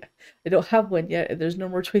 because I don't have one yet, and there's no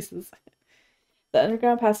more choices. The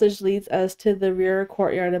underground passage leads us to the rear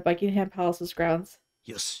courtyard of Buckingham Palace's grounds.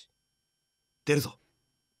 よし、出るぞ。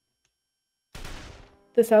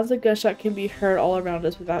The sounds of gunshot can be heard all around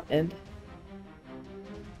us without end.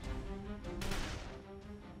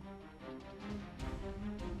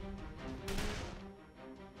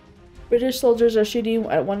 British soldiers are shooting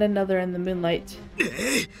at one another in the moonlight.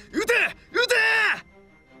 撃て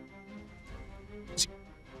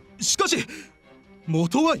しかし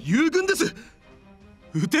元は友軍です。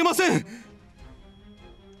撃てません。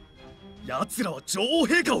奴らは女王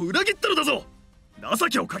陛下を裏切ったのだぞ。情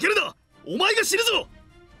けをかけるな。お前が死ぬぞ。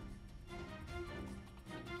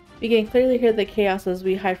We can clearly hear the chaos as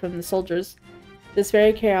we hide from the soldiers. This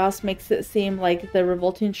very chaos makes it seem like the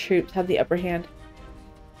revolting troops have the upper hand.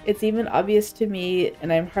 It's even obvious to me,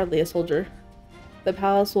 and I'm hardly a soldier. The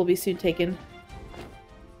palace will be soon taken.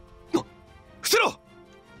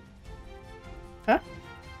 Huh?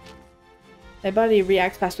 My body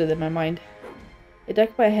reacts faster than my mind. I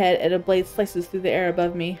duck my head and a blade slices through the air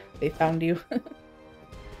above me. They found you.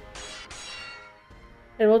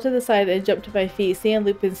 I roll to the side and jump to my feet, seeing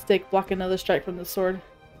Lupin's stick block another strike from the sword.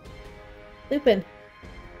 Lupin!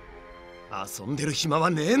 遊んでる暇は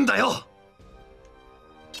ねえんだよ。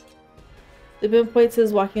Lupin points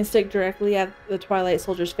his walking stick directly at the Twilight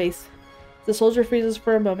soldier's face. The soldier freezes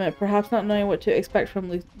for a moment, perhaps not knowing what to expect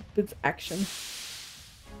from Lupin's action.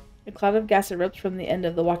 A cloud of gas erupts from the end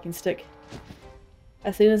of the walking stick.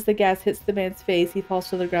 As soon as the gas hits the man's face, he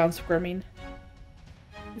falls to the ground squirming.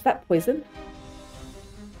 Is that poison?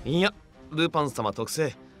 いや、ルパン様特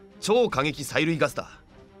製超過激催涙ガスだ。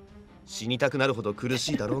死にたくなるほど苦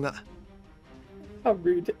しいだろうが。How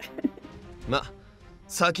rude. ま、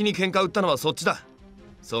先に喧嘩売ったのはそっちだ。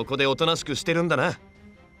そこでおとなしくしてるんだな。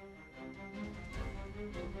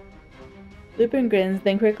Lupin grins,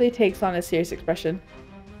 then quickly takes on a serious expression.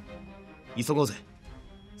 急ごうぜ。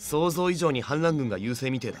想像以上に反乱軍が優勢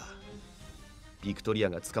みてえだ。ビクトリア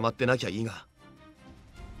が捕まってなきゃいいが。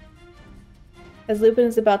As Lupin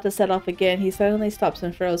is about to set off again, he suddenly stops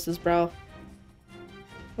and furrows his brow.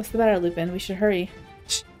 What's the matter, Lupin? We should hurry.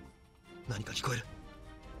 何か聞こえる。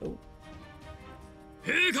Oh,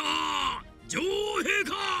 陛下、女王陛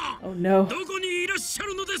下、 oh no. どこにいらっしゃ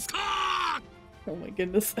るのですか。 Oh my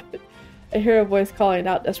goodness. I hear a voice calling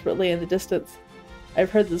out desperately in the distance. I've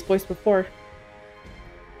heard this voice before.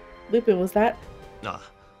 Lupin, was that? あ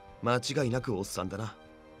あ、間違いなくおっさんだな。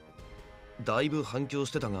だいぶ反響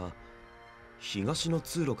してたが、東の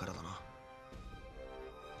通路からだな。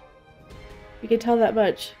You can tell that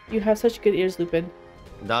much. You have such good ears, Lupin.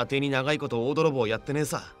 伊達に長いこと大泥棒やってねえ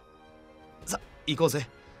さ。さ、行こうぜ。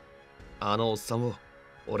あのおっさんを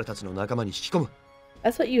俺たちの仲間に引き込む。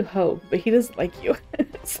That's what you hope, but he doesn't like you.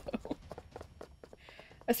 So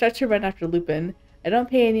I start to run after Lupin. I don't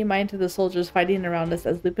pay any mind to the soldiers fighting around us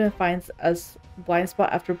as Lupin finds us blind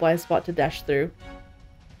spot after blind spot to dash through.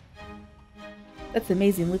 That's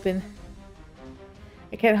amazing, Lupin.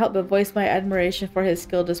 I can't help but voice my admiration for his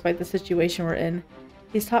skill despite the situation we're in.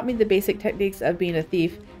 He's taught me the basic techniques of being a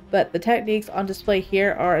thief, but the techniques on display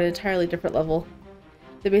here are an entirely different level.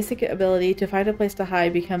 The basic ability to find a place to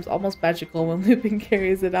hide becomes almost magical when Lupin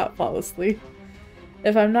carries it out flawlessly.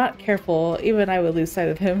 If I'm not careful, even I would lose sight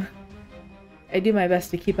of him. I do my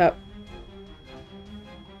best to keep up.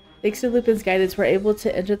 Thanks to Lupin's guidance, we're able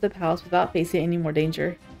to enter the palace without facing any more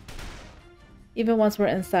danger. Even once we're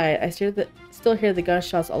inside, I still hear the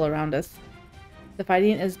gunshots all around us. The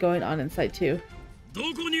fighting is going on inside too. ど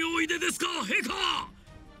こにおいでですか、陛下。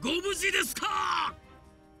ご無事ですか。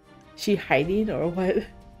 She hiding or what?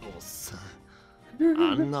 おっさん、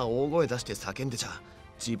あんな大声出して叫んでちゃ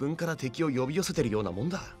自分から敵を呼び寄せてるようなもん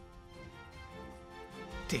だ。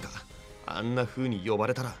てか、あんな風に呼ば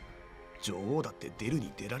れたら女王だって出る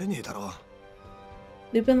に出られねえだろ。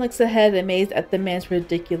 Lupin looks ahead, amazed at the man's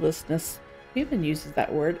ridiculousness. Who even uses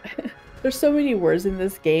that word? There's so many words in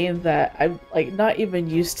this game that I'm like not even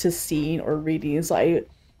used to seeing or reading, so I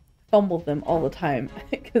fumble them all the time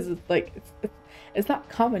because it's like it's not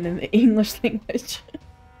common in the English language.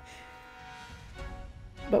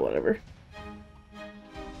 But whatever.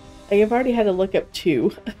 I've already had to look up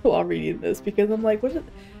two while reading this because I'm like, what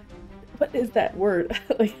is that word?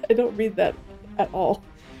 Like I don't read that at all.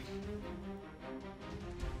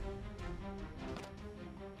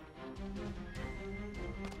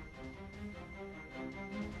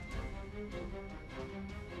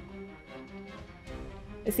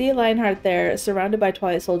 I see Lionheart there, surrounded by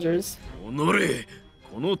Twilight soldiers. おのれ、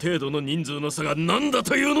この程度の人数の差が何だ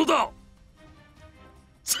というのだ。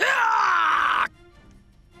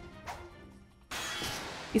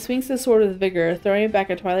He swings his sword with vigor, throwing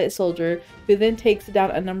back a Twilight soldier, who then takes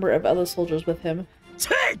down a number of other soldiers with him.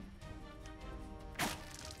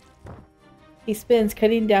 He spins,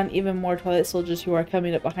 cutting down even more Twilight soldiers who are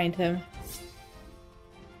coming up behind him.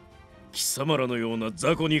 貴様らのような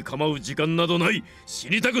雑魚に構う時間などない。死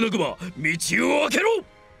にたくなくば道を開けろ。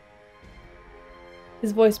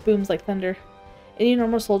 His voice booms like thunder. Any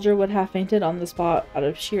normal soldier would have fainted on the spot out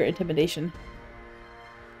of sheer intimidation.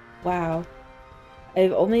 Wow.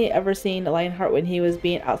 I've only ever seen Lionheart when he was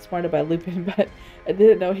being outsmarted by Lupin, but I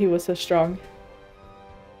didn't know he was so strong.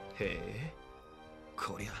 へえ、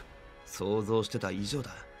こりゃ想像してた以上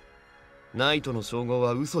だ。ナイトの称号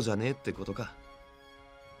は嘘じゃねえってことか。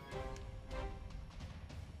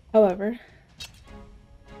 However,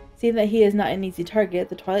 seeing that he is not an easy target,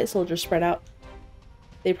 the Twilight soldiers spread out.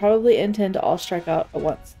 They probably intend to all strike out at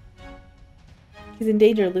once. He's in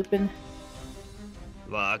danger, Lupin.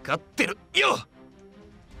 わかってるよ。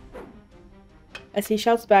 As he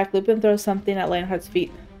shouts back, Lupin throws something at Lionheart's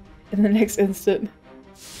feet. In the next instant,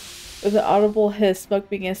 with an audible hiss, smoke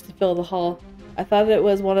begins to fill the hall. I thought it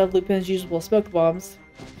was one of Lupin's usual smoke bombs,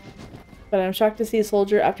 but I'm shocked to see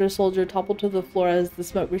soldier after soldier topple to the floor as the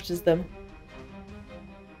smoke reaches them.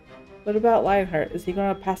 What about Lionheart? Is he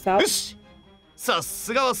gonna pass out? よし、さ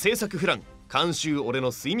すがは制作フラン。監修俺の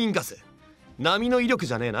睡眠ガス。波の威力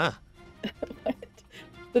じゃねえな。What?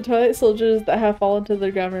 The Twilight soldiers that have fallen to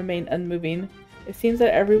the ground remain unmoving. It seems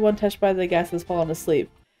that everyone touched by the gas has fallen asleep.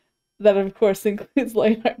 That, of course, includes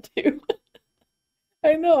Lionheart too.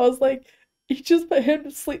 I know, I was like, you just put him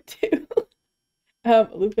to sleep too.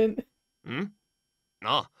 Lupin. ん？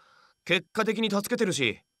ああ、結果的に助けてる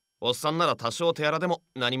し、おっさんなら多少手荒でも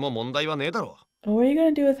何も問題はねえだろう。What are you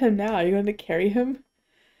gonna do with him now? Are you going to carry him?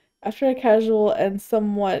 After a casual and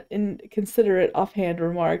somewhat inconsiderate offhand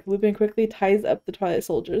remark, Lupin quickly ties up the Twilight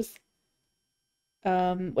soldiers.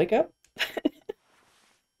 Wake up?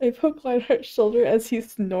 I poke Lionheart's shoulder as he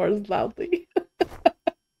snores loudly.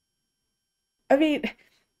 I mean,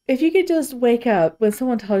 if you could just wake up when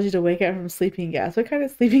someone tells you to wake up from sleeping gas, what kind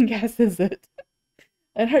of sleeping gas is it?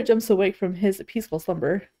 Lionheart jumps awake from his peaceful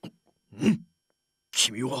slumber.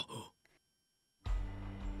 君は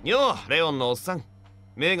よう、レオンのおっさん。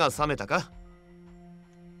目が覚めたか？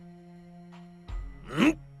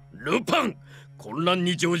ルパン、混乱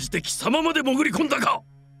に乗じて貴様まで潜り込んだか？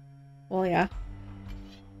 Well, yeah.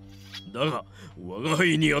 だが、我が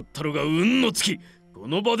輩にあったのが運の尽き、こ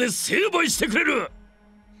の場で成敗してくれる。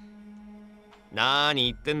なーに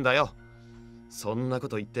言ってんだよ。そんなこ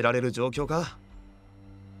と言ってられる状況か？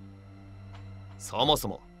そもそ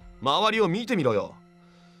も周りを見てみろよ。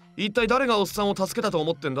一体誰がおっさんを助けたと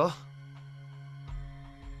思ってんだ？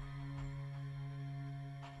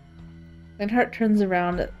 Lionheart turns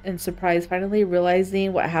around in surprise, finally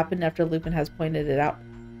realizing what happened after Lupin has pointed it out.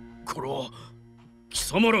 これは貴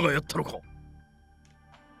様らがやったのか？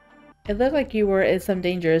 It looked like you were in some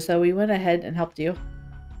danger, so we went ahead and helped you.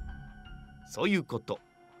 そういうこと。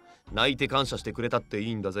泣いて感謝してくれたってい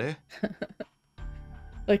いんだぜ。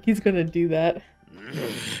Like he's gonna do that.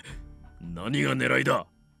 何が狙いだ？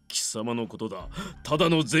貴様のことだ。ただ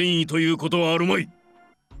の善意ということはあるまい。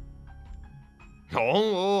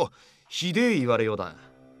おお、ひでえ言われようだ。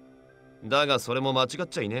だがそれも間違っ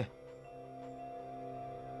ちゃいね。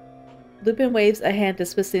Lupin waves a hand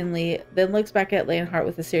dismissingly, then looks back at Lionheart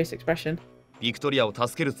with a serious expression. ビクトリアを助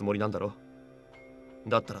けるつもりなんだろ。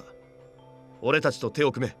だったら俺たちと手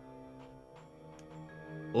を組め。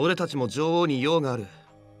俺たちも女王に用がある。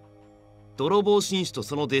泥棒紳士と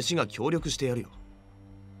その弟子が協力してやるよ。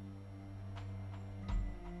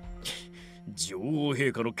女王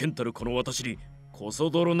陛下の剣たるこの私にこそ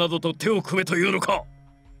泥などと手を組めというのか？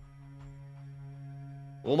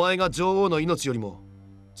お前が女王の命よりも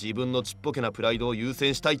自分のちっぽけなプライドを優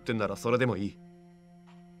先したいってんならそれでもいい。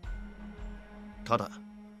ただ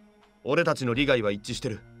俺たちの利害は一致して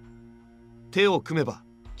る。手を組めば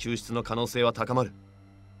救出の可能性は高まる。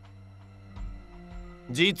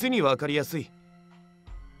実に分かりやすい。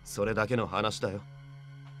それだけの話だよ。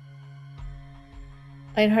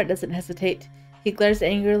Lionheart doesn't hesitate. He glares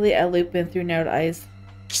angrily at Lupin through narrowed eyes.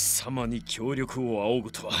 貴様に協力を仰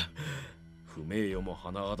ぐとは不名誉も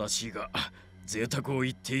甚だしいが贅沢を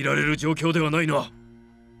言っていられる状況ではないな。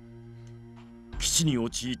基地に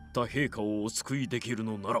陥った陛下をお救いできる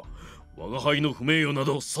のなら我が輩の不名誉な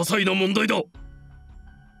ど些細な問題だ。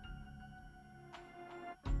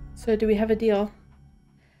 So do we have a deal?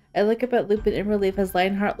 I look up at Lupin in relief as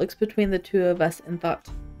Lionheart looks between the two of us in thought.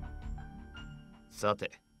 さ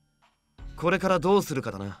て、これからどうする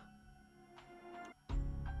かだな。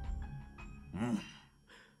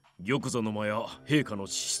玉座の間や陛下の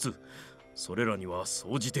資質、それらには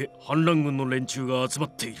総じて反乱軍の連中が集ま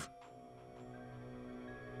っている。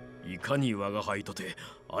いかに我が輩とて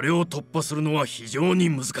あれを突破するのは非常に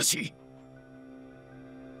難し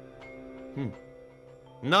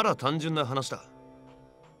い。なら単純な話だ。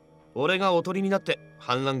俺がおとりになって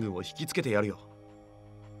反乱軍を引きつけてやるよ。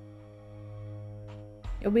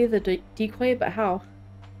You'll be the decoy, but how?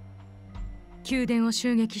 宮殿を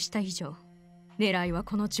襲撃した以上、狙いは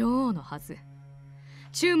この女王のはず。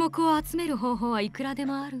注目を集める方法はいくらで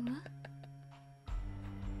もあるわ。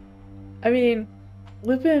I mean,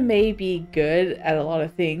 Lupin may be good at a lot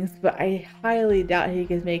of things, but I highly doubt he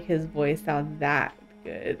can make his voice sound that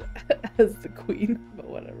good as the queen, but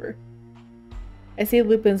whatever. I see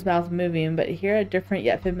Lupin's mouth moving, but hear a different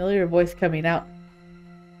yet familiar voice coming out.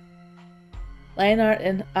 Lionheart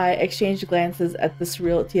and I exchanged glances at the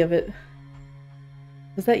surreality of it.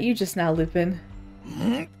 Was that you just now, Lupin?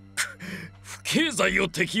 不敬罪を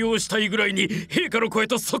適用したいぐらいに陛下の声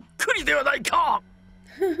とそっくりではないか。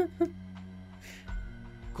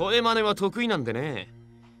声真似は得意なんでね。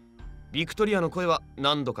ビクトリアの声は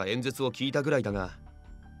何度か演説を聞いたぐらいだが、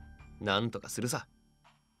なんとかするさ。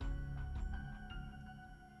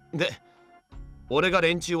で、俺が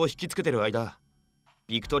連中を引きつけてる間、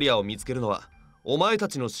ビクトリアを見つけるのはお前た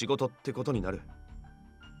ちの仕事ってことになる。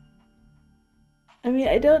I mean,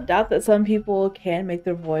 I don't doubt that some people can make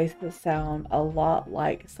their voice sound a lot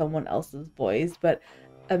like someone else's voice, but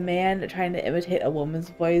a man trying to imitate a woman's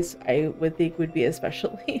voice, I would think would be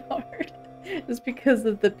especially hard, just because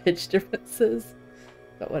of the pitch differences.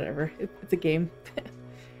 But whatever, it's a game.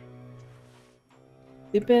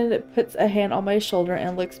 Lupin puts a hand on my shoulder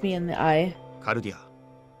and looks me in the eye. カルディア、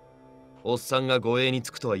おっさんが護衛に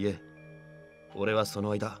つくとはいえ、俺はそ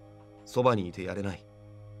の間、そばにいてやれない。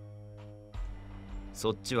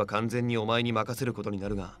そっちは完全にお前に任せることにな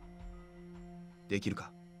るが、できる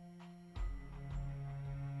か？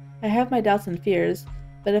 I have my doubts and fears,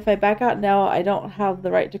 but if I back out now, I don't have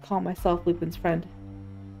the right to call myself Lupin's friend.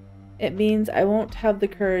 It means I won't have the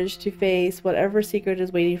courage to face whatever secret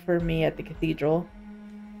is waiting for me at the cathedral.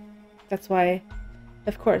 That's why,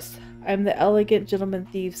 of course, I'm the elegant gentleman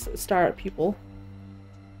thief's star pupil.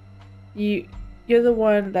 You're the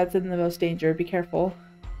one that's in the most danger. Be careful.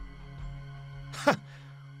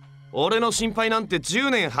 俺の心配なんて10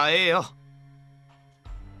年早えよ。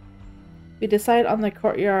 We decide on the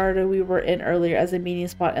courtyard we were in earlier as a meeting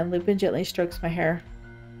spot, and Lupin gently strokes my hair.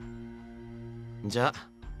 じゃあ、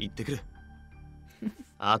行ってくる。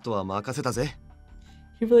あとは任せたぜ。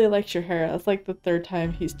 He really likes your hair. That's like the third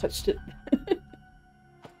time he's touched it.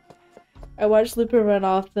 I watch Lupin run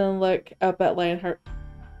off, then look up at Lionheart.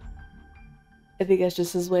 I think that's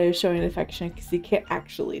just his way of showing affection, because he can't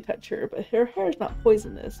actually touch her, but her hair is not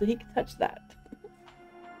poisonous, so he can touch that.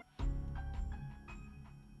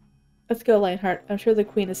 Let's go, Lionheart. I'm sure the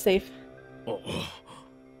queen is safe.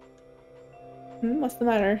 What's the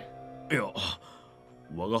matter? いや、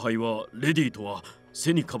我が輩はレディとは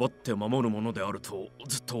背にかばって守るものであると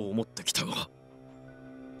ずっと思ってきたが、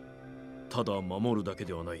ただ守るだけ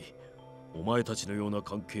ではない、お前たちのような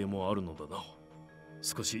関係もあるのだな。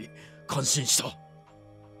少し感心した。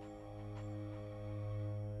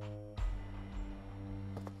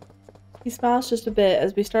He smiles just a bit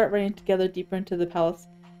as we start running together deeper into the palace.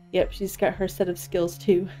 Yep, she's got her set of skills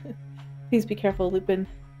too. Please be careful, Lupin.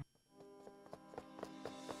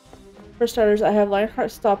 For starters, I have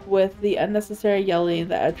Lionheart stop with the unnecessary yelling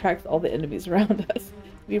that attracts all the enemies around us.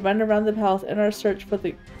 We run around the palace in our search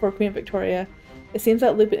for Queen Victoria. It seems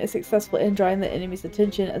that Lupin is successful in drawing the enemy's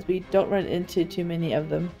attention as we don't run into too many of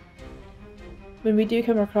them. When we do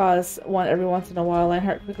come across one every once in a while,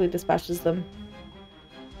 Lionheart quickly dispatches them.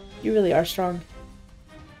 You really are strong.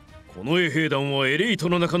 この兵団はエリート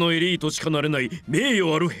の中のエリートしかなれない名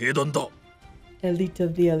誉ある兵団だ。Elite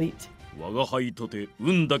of the elite. 我が輩とて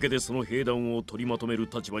運だけでその兵団を取りまとめる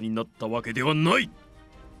立場になったわけではない。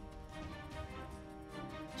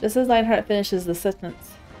Just as Lionheart finishes the sentence,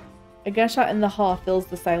 a gunshot in the hall fills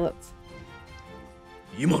the silence.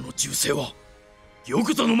 今の銃声は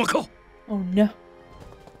玉座の間か。 Oh no.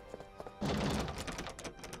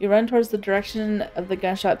 We run towards the direction of the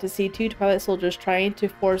gunshot to see two Twilight soldiers trying to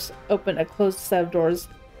force open a closed set of doors.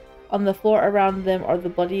 On the floor around them are the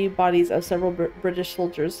bloody bodies of several British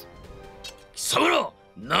soldiers. 貴様ら、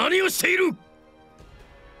何をしている?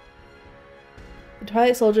 The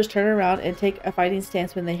Twilight soldiers turn around and take a fighting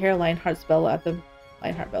stance when they hear Lionheart's bellow at them.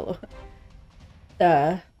 Lionheart bellow.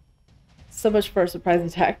 So much for a surprise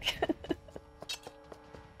attack.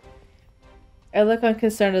 I look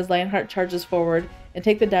unconcerned as Lionheart charges forward and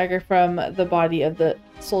take the dagger from the body of the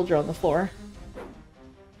soldier on the floor.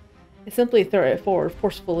 I simply throw it forward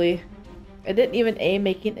forcefully. I didn't even aim,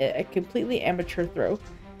 making it a completely amateur throw.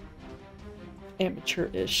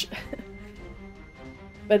 Amateur-ish.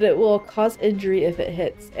 But it will cause injury if it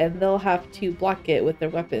hits, and they'll have to block it with their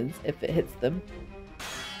weapons if it hits them.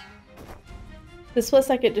 The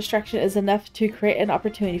split-second distraction is enough to create an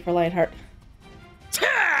opportunity for Lionheart.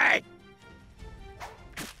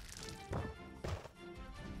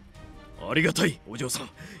 ありがたい、お嬢さん。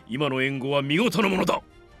今の援護は見事なものだ。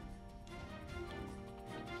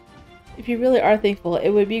 If you really are thankful,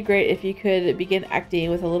 it would be great if you could begin acting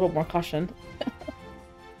with a little more caution.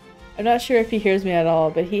 I'm not sure if he hears me at all,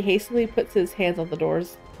 but he hastily puts his hands on the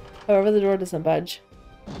doors. However, the door doesn't budge.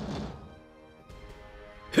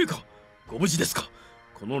 陛下、ご無事ですか。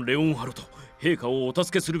このレオンハルト、陛下をお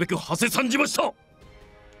助けするべく馳せ参じました。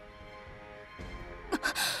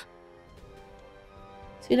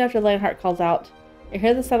 Soon after, Lionheart calls out. I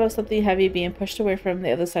hear the sound of something heavy being pushed away from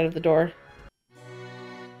the other side of the door.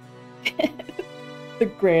 The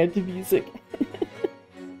grand music.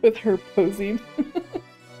 With her posing.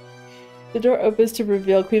 The door opens to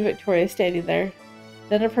reveal Queen Victoria standing there.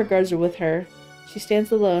 None of her guards are with her. She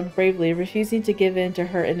stands alone, bravely, refusing to give in to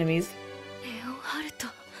her enemies.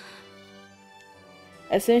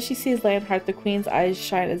 As soon as she sees Lionheart, the queen's eyes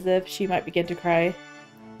shine as if she might begin to cry.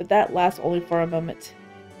 But that lasts only for a moment.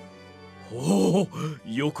 おお、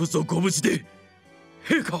よくぞご無事で。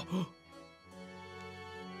陛下。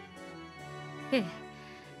ええ、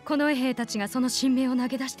この衛兵たちがその神明を投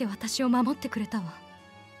げ出して私を守ってくれたわ。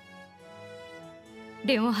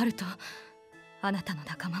レオンハルト、あなたの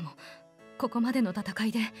仲間もここまでの戦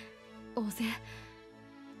いで大勢。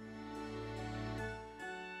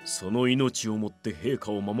その命をもって陛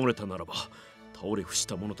下を守れたならば、倒れ伏し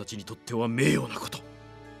た者たちにとっては名誉なこと。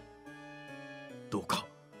どうか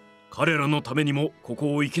彼らのためにもこ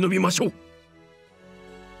こを生き延びましょう。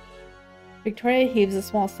 Victoria heaves a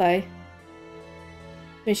small sigh.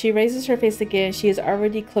 When she raises her face again, she is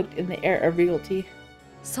already cloaked in the air of regality.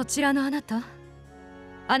 そちらのあなた？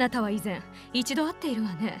あなたは以前一度会っている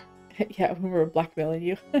わね。Yeah, when we were blackmailing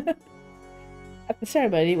you. At the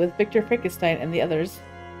ceremony with Victor Frankenstein and the others.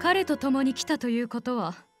 彼と共に来たということ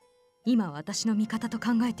は、今私の味方と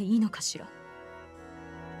考えていいのかしら。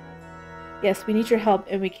Yes, we need your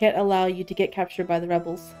help and we can't allow you to get captured by the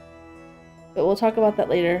rebels. But we'll talk about that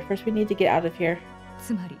later. First we need to get out of here.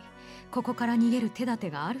 つまり、ここから逃げる手立て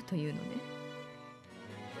があるというのね。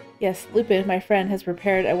Yes, Lupin, my friend, has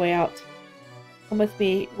prepared a way out. Come with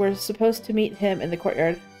me. We're supposed to meet him in the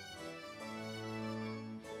courtyard.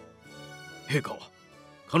 陛下、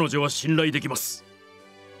彼女は信頼できます。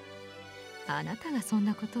あなたがそん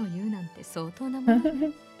なことを言うなんて相当なものね。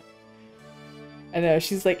I know,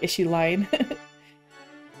 she's like, is she lying?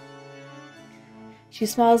 She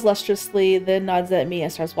smiles lustrously, then nods at me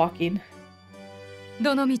and starts walking.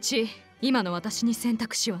 どの道、今の私に選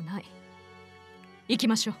択肢はない。行き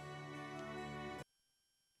ましょう。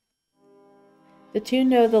The two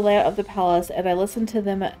know the layout of the palace, and I listen to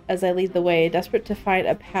them as I lead the way, desperate to find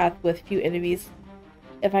a path with few enemies.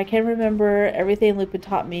 If I can remember everything Lupin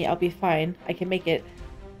taught me, I'll be fine. I can make it.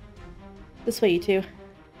 This way, you two.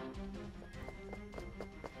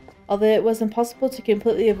 Although it was impossible to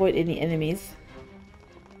completely avoid any enemies.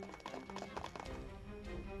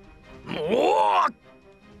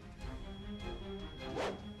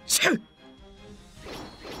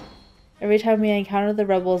 Every time we encounter the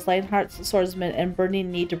rebels, Lionheart's swordsman and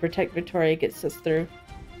burning need to protect Victoria gets us through.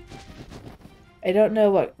 I don't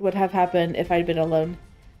know what would have happened if I'd been alone.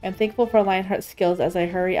 I'm thankful for Lionheart's skills as I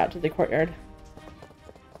hurry out to the courtyard.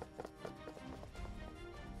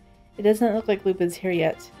 It doesn't look like Lupin's here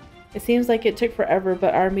yet. It seems like it took forever,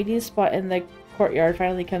 but our meeting spot in the courtyard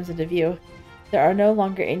finally comes into view. There are no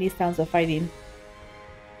longer any sounds of fighting.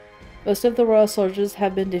 Most of the royal soldiers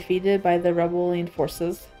have been defeated by the rebelling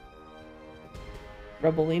forces.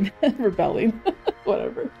 Rebelling. Rebelling.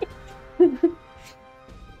 Whatever.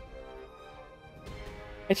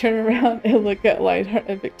 I turn around and look at Lionheart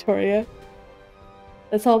and Victoria.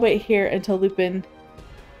 Let's all wait here until Lupin...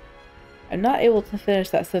 I'm not able to finish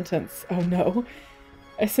that sentence. Oh no.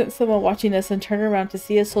 I sense someone watching us and turn around to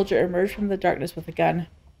see a soldier emerge from the darkness with a gun.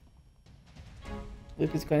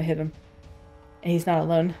 Lupin's going to hit him. And he's not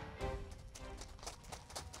alone.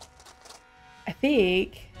 I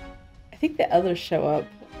think the others show up,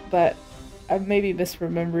 but I may be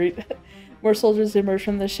misremembering. More soldiers emerge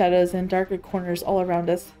from the shadows and darker corners all around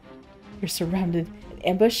us. You're surrounded. An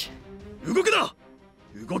ambush?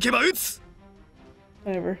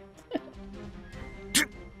 Whatever.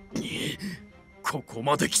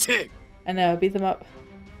 I know, beat them up.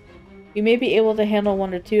 We may be able to handle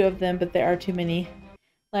one or two of them, but there are too many.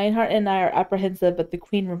 Lionheart and I are apprehensive, but the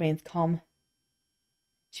queen remains calm.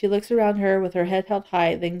 She looks around her with her head held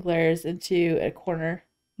high, then glares into a corner.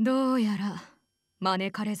 どうやら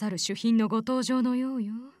招かれざる主賓のご登場のよう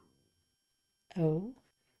よ。Oh,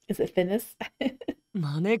 is it Finis?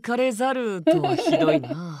 招かれざるとはひどい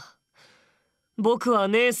な。僕は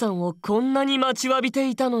姉さんをこんなに待ちわびて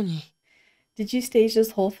いたのに。Did you stage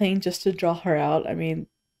this whole thing just to draw her out? I mean,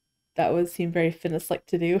 that would seem very Finis-like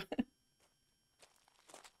to do.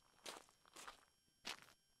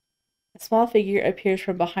 A small figure appears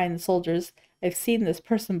from behind the soldiers. I've seen this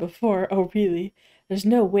person before. Oh, really? There's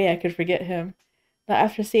no way I could forget him. Not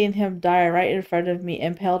after seeing him die right in front of me,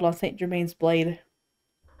 impaled on Saint Germain's blade.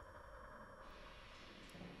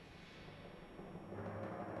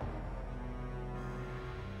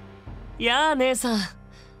 Yeah, 姉さん。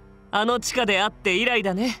あの地下で会って以来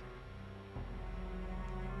だね。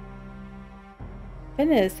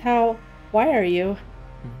Finis, why are you?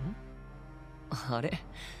 あれ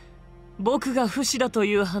僕が不死だと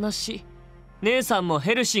いう話、姉さんも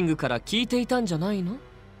ヘルシングから聞いていたんじゃないの？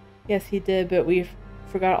 Yes, he did, but we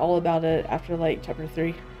forgot all about it after like chapter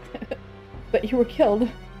 3. But you were killed.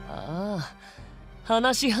 ああ、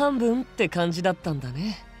話半分って感じだったんだ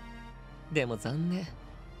ね。でも残念。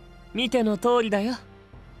見ての通りだよ。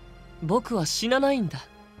僕は死なないんだ、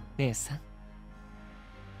姉さん。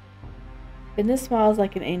Finis smiles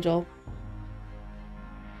like an angel.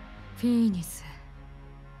 フィーニス、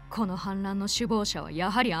この反乱の首謀者はや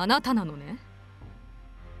はりあなたなのね。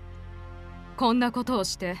こんなことを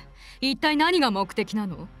して一体何が目的な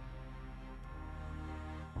の？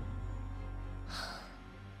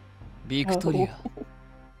ビクトリア、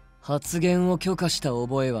発言を許可した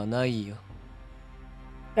覚えはないよ。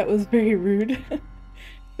That was very rude.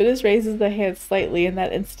 Finis raises the hand slightly in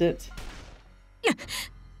that instant.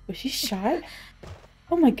 Was she shot?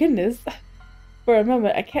 Oh my goodness. For a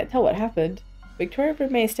moment, I can't tell what happened. Victoria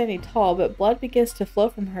remains standing tall, but blood begins to flow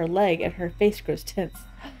from her leg and her face grows tense.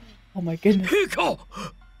 Oh my goodness. 陛下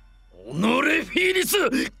おのれフィニス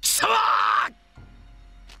貴様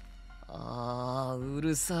あー、う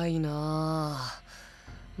るさいな。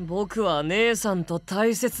僕は姉さんと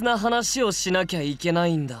大切な話をしなきゃいけな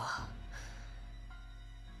いんだ。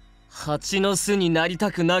蜂の巣になり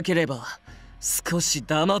たくなければ少し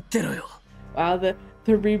黙ってろよ。Wow,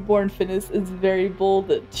 the reborn Finis is very bold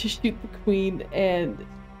to shoot the queen and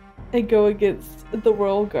go against the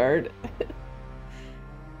royal guard.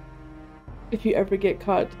 If you ever get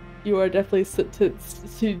caught, you are definitely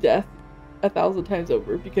sentenced to death 1,000 times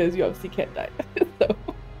over because you obviously can't die. So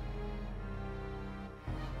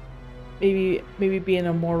maybe being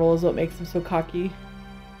immortal is what makes him so cocky.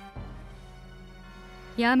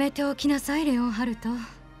 やめておきなさいレオンハルト。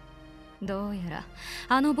どうやら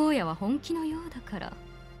あの坊やは本気のようだから。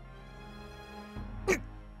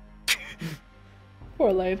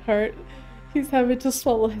Poor Lionheart. He's having to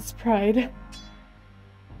swallow his pride.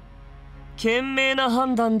 賢明な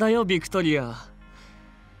判断だよ、ビクトリア。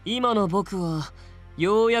今の僕は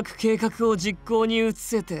ようやく計画を実行に移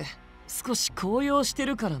せて少し高揚して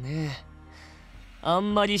るからね。あ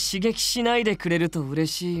んまり刺激しないでくれると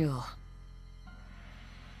嬉しいよ。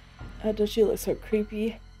Don't you look so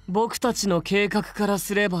creepy? 僕たちの計画から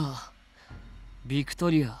すれば、ビクト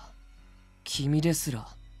リア、君ですら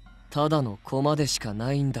ただの駒でしか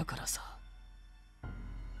ないんだからさ。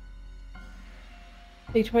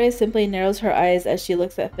Victoria simply narrows her eyes as she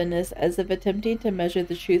looks at Finis, as if attempting to measure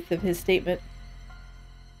the truth of his statement.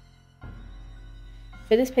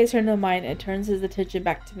 Finis pays her no mind and turns his attention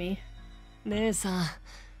back to me. 姉さん、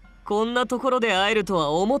こんなところで会えるとは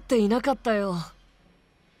思っていなかったよ。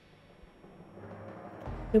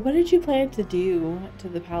What did you plan to do to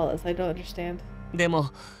the palace? I don't understand. で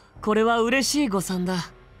も、これは嬉しい誤算だ。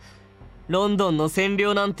ロンドンの占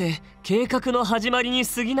領なんて計画の始まりに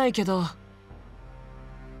過ぎないけど、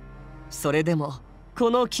それでもこ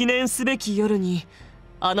の記念すべき夜に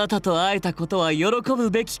あなたと会えたことは喜ぶ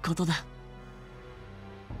べきことだ。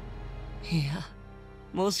いや、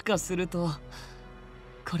もしかすると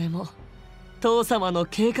これも父様の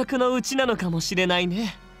計画のうちなのかもしれない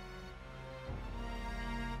ね。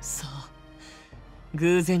そう、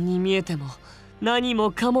偶然に見えても何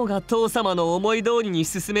もかもが父様の思い通りに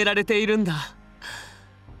進められているんだ。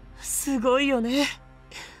すごいよね。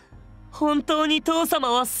本当に父様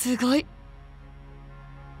はすごい。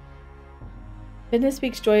Finis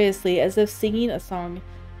speaks joyously, as if singing a song.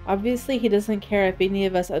 Obviously, he doesn't care if any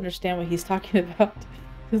of us understand what he's talking about.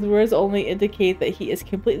 His words only indicate that he is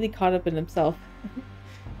completely caught up in himself.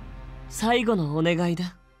 最後のお願い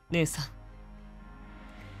だ、姉さん。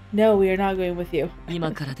No, we are not going with you.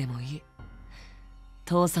 今からでもいい。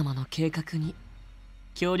父様の計画に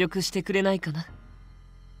協力してくれないかな。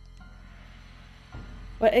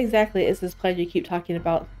What exactly is this plan you keep talking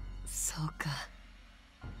about? そうか。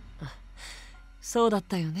そうだっ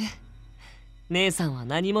たよね。姉さんは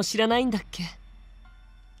何も知らないんだっけ。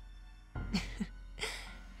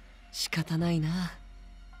仕方ないな。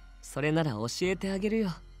それなら教えてあげる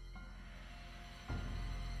よ。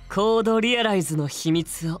コードリアライズの秘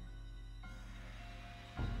密を。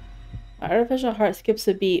My artificial heart skips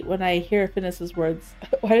a beat when I hear Finis's words.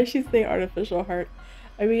 Why does she say artificial heart?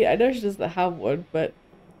 I mean, I know she doesn't have one, but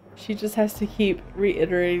she just has to keep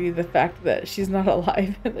reiterating the fact that she's not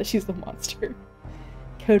alive and that she's a monster.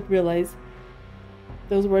 Code realize.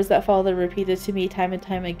 Those words that father repeated to me time and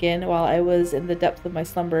time again while I was in the depth of my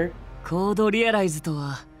slumber. コードリアライズと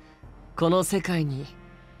は、この世界に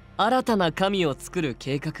新たな神を作る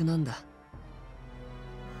計画なんだ。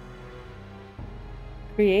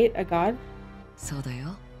Create a god? そうだ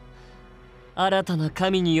よ。新たな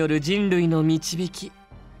神による人類の導き。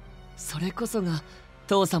それこそが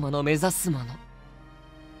父様の目指すもの。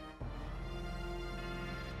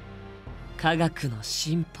科学の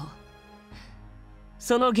進歩。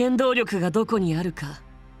その原動力がどこにあるか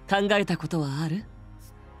考えたことはある？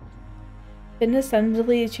 Finis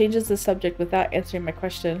suddenly changes the subject without answering my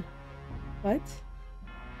question. What?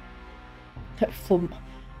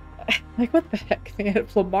 Like, what the heck, man?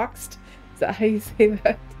 Flummoxed? Is that how you say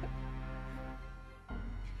that?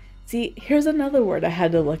 See, here's another word I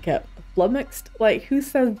had to look up. Flummoxed? Like, who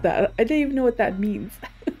says that? I didn't even know what that means.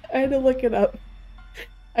 I had to look it up.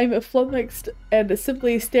 I'm flummoxed and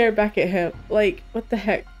simply stare back at him. Like, what the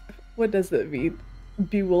heck? What does it mean?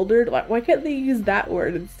 Bewildered? Like, why can't they use that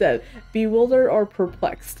word instead? Bewildered or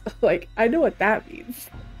perplexed? Like, I know what that means.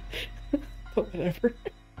 But whatever.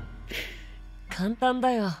 簡単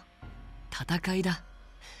だよ。戦いだ。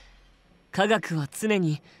科学は常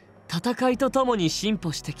に戦いとともに進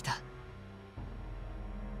歩してきた。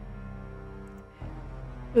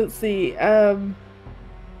Let's see.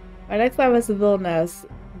 My next time was the Villainess.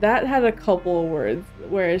 That had a couple of words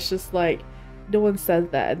where it's just like no one says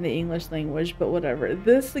that in the English language, but whatever.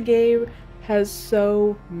 This game has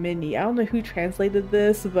so many. I don't know who translated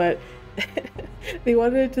this, but they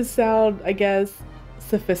wanted it to sound, I guess,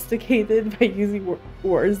 sophisticated by using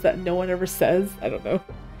words that no one ever says. I don't know.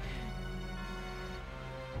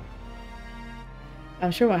 I'm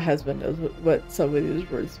sure my husband knows what some of these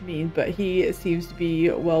words mean, but he seems to be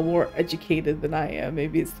well more educated than I am.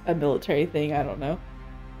 Maybe it's a military thing, I don't know.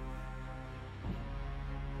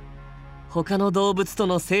 他の動物と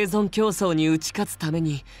の生存競争に打ち勝つため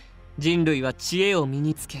に人類は知恵を身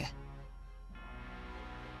につけ、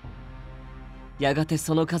やがて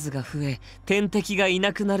その数が増え天敵がい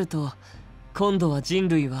なくなると、今度は人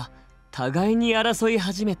類は互いに争い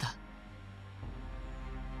始めた。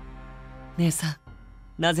姉さん、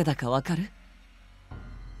なぜだかわかる？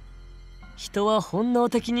人は本能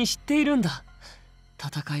的に知っているんだ。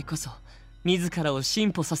戦いこそ自らを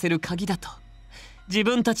進歩させる鍵だと。自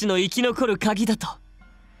分たちの生き残る鍵だと。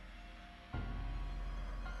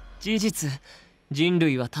事実、人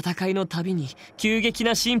類は戦いのたびに急激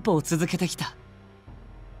な進歩を続けてきた。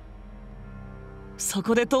そ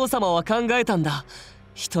こで父様は考えたんだ。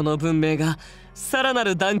人の文明がさらな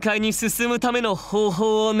る段階に進むための方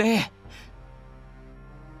法をね。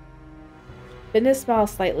Finis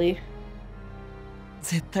smiles slightly.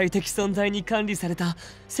 絶対的存在に管理された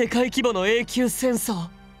世界規模の永久戦争。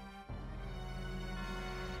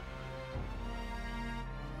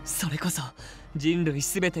それこそ人類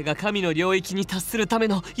すべてが神の領域に達するため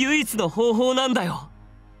の唯一の方法なんだよ。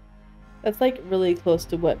That's like really close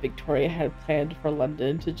to what Victoria had planned for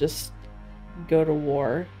London, to just go to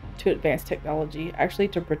war to advance technology, actually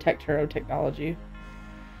to protect her own technology.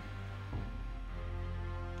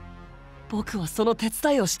 僕はその手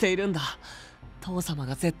伝いをしているんだ。父様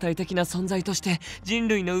が絶対的な存在として人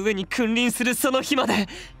類の上に君臨するその日まで。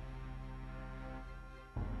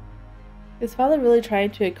Is father really trying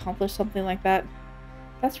to accomplish something like that?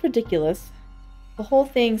 That's ridiculous. The whole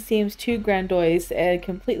thing seems too grandiose and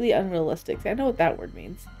completely unrealistic. I know what that word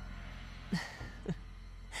means.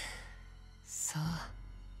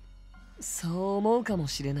 そう思うかも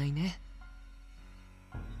しれないね。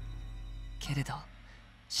けれど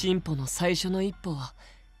進歩の最初の一歩は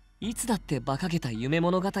いつだって馬鹿げた夢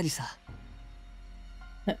物語さ。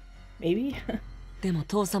Maybe? でも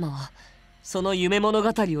父様はその夢物語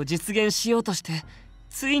を実現しようとして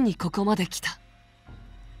ついにここまで来た。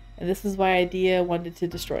And this is why Idea wanted to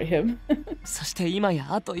destroy him. そして今や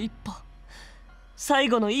あと一歩、最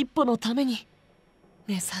後の一歩のために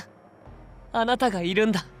姉さん、あなたがいる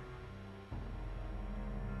んだ。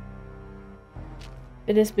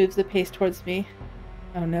Finis moves the pace towards me.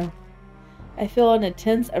 Oh no. I feel an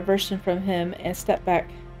intense aversion from him and step back.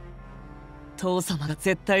 父様が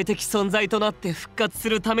絶対的存在となって復活す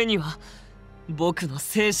るためには僕の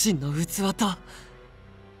精神の器と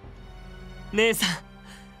姉さん、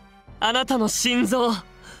あなたの心臓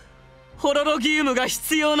ホロロギウムが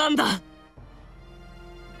必要なんだ。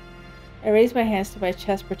 I raise my hands to my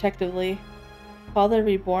chest protectively. Father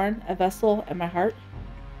reborn, a vessel, and my heart.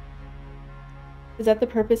 Is that the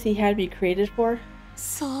purpose he had me created for?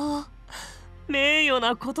 そう、名誉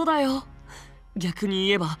なことだよ。逆に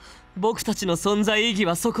言えば僕たちの存在意義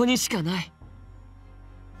はそこにしかない。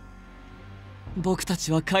僕た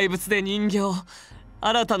ちは怪物で人形、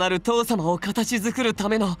新たなる父様を形作るた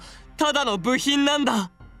めのただの部品なんだ。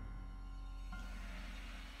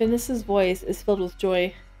Finis's voice is filled with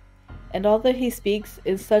joy, and although he speaks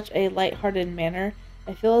in such a light-hearted manner,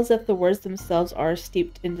 I feel as if the words themselves are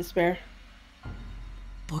steeped in despair.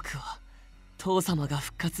 僕は父様が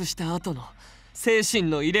復活した後の精神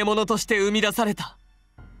の入れ物として生み出された。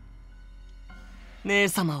姉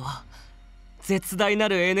様は絶大な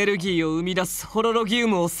るエネルギーを生み出すホロロギウ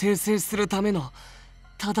ムを生成するための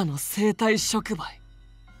ただの生体触媒。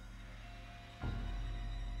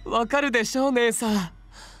わかるでしょう、姉さん。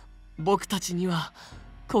僕たちには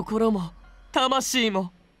心も魂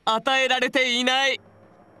も与えられていない。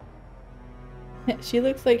She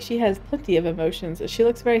looks like she has plenty of emotions. She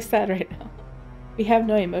looks very sad right now. We have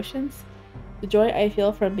no emotions. The joy I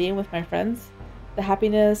feel from being with my friends, the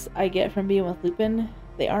happiness I get from being with Lupin,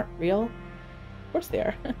 they aren't real. Of course they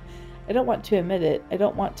are. I don't want to admit it. I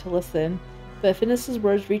don't want to listen. But Finis's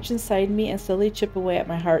words reach inside me and slowly chip away at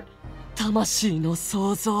my heart. 魂の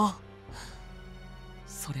創造。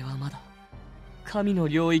それはまだ神の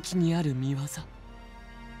領域にある見業。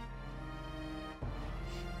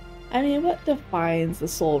I mean, what defines the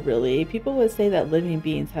soul really? People would say that living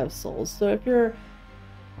beings have souls. So if you're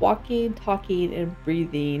walking, talking, and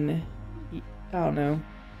breathing, I don't know.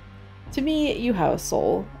 To me, you have a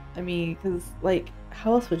soul. I mean, because, like,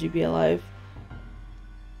 how else would you be alive?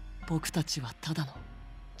 僕たちはただの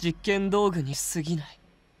実験道具に過ぎない。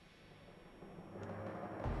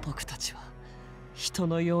僕たちは人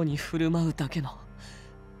のように振る舞うだけの、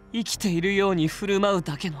生きているように振る舞う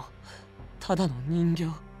だけのただの人形。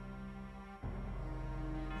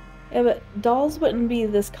Yeah, but dolls wouldn't be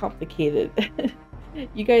this complicated.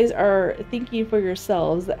 You guys are thinking for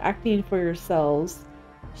yourselves, acting for yourselves.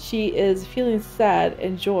 She is feeling sad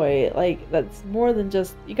and joy. Like, that's more than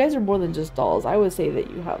just... You guys are more than just dolls. I would say that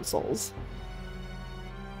you have souls.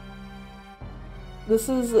 This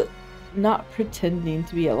is not pretending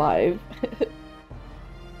to be alive.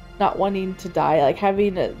 Not wanting to die. Like,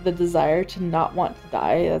 having the desire to not want to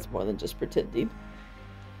die. That's more than just pretending.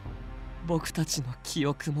 僕たちの記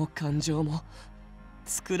憶も感情も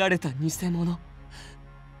作られた偽物。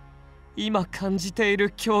今感じてい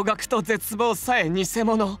る驚愕と絶望さえ偽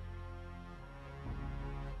物。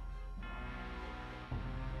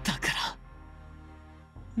だから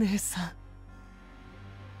姉さん。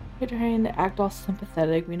You're trying to act all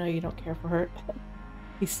sympathetic. We know you don't care for her.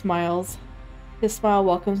 He smiles. His smile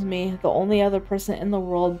welcomes me, the only other person in the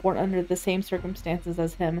world born under the same circumstances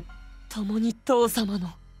as him. 共に父様の、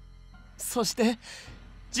そして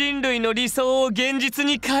人類の理想を現実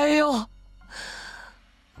に変えよう。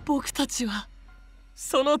僕たちは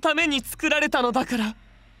そのために作られたのだから。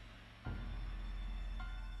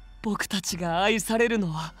僕たちが愛されるの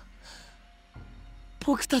は、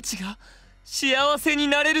僕たちが幸せに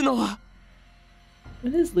なれるのは。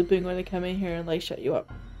When is Lupin going to come in here and like shut you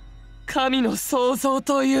up? 神の創造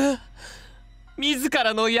という自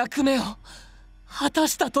らの役目を果た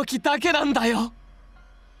した時だけなんだよ。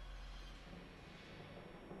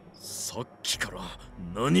さっきから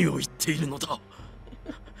何を言っているのだ。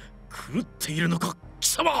狂っているのか、貴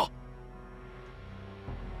様。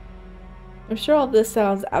I'm sure all this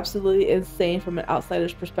sounds absolutely insane from an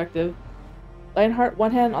outsider's perspective. Lionheart,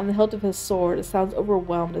 one hand on the hilt of his sword, sounds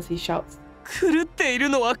overwhelmed as he shouts. 狂っている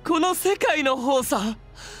のはこの世界の方さ。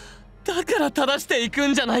だから正していく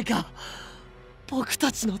んじゃないか。僕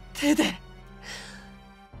たちの手で。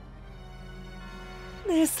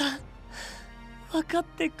姉さん、分かっ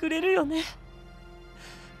てくれるよね。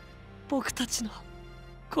僕たちの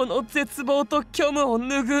この絶望と虚無を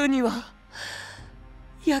拭うには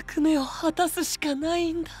役目を果たすしかな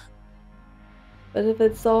いんだ。But if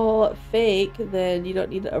it's all fake, then you don't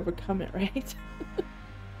need to overcome it, right?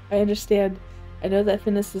 I understand. I know that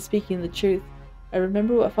Finis is speaking the truth. I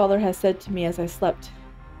remember what Father has said to me as I slept.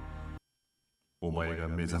 お前が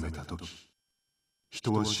目覚めたとき、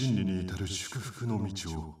人は真理に至る祝福の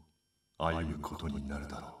道を歩むことになる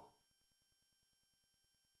だろう。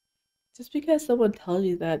Just because someone tells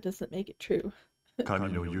you that doesn't make it true.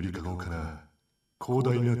 神のゆりかごから広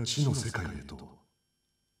大な地の世界へと、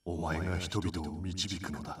お前が人々を導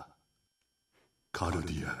くのだ。カルデ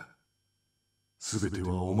ィア、すべて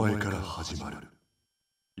はお前から始まる。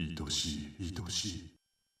愛しい愛しい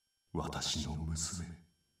私の娘。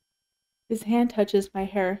His hand touches my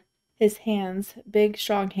hair. His hands, big,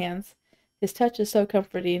 strong hands. His touch is so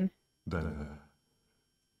comforting. だが、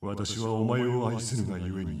私はお前を愛するが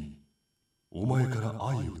ゆえに、お前から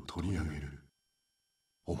愛を取り上げる。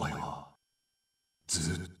お前は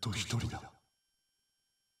ずっと一人だ。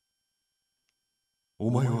お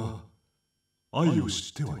前は愛を知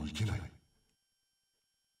ってはいけない。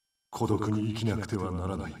孤独に生きなくてはな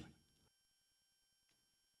らない。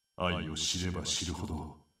愛を知れば知るほ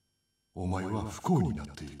ど、お前は不幸になっ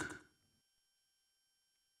ていく。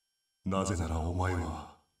なぜならお前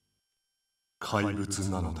は怪物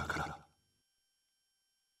なのだか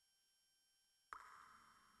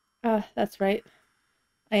ら。That's right.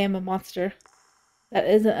 I am a monster. That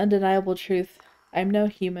is an undeniable truth. I'm no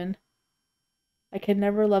human. I can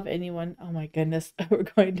never love anyone. Oh my goodness, we're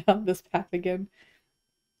going down this path again.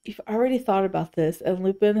 You've already thought about this, and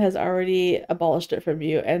Lupin has already abolished it from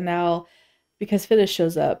you, and now, because Finis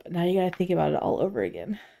shows up, now you gotta think about it all over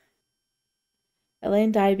again.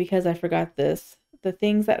 Elaine died because I forgot this. The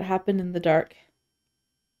things that happened in the dark.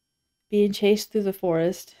 Being chased through the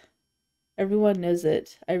forest. Everyone knows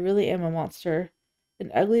it. I really am a monster.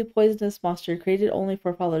 An ugly, poisonous monster created only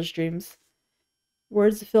for Father's dreams.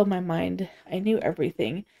 Words fill my mind. I knew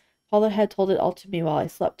everything. Father had told it all to me while I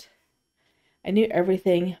slept. I knew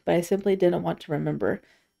everything, but I simply didn't want to remember.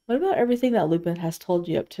 What about everything that Lupin has told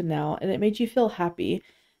you up to now, and it made you feel happy?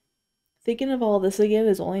 Thinking of all this again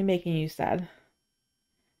is only making you sad.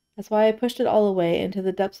 That's why I pushed it all away into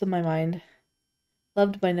the depths of my mind.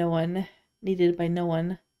 Loved by no one, needed by no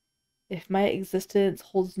one. If my existence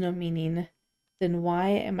holds no meaning, then why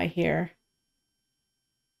am I here?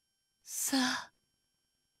 さあ、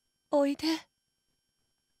おいで。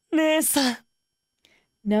姉さん。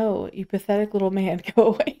No, you pathetic little man,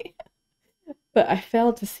 go away. But I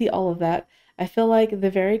failed to see all of that. I feel like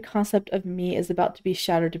the very concept of me is about to be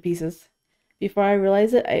shattered to pieces. Before I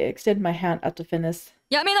realize it, I extend my hand out to Finis.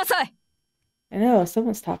 やめなさい。 I know,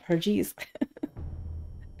 someone stop her, jeez.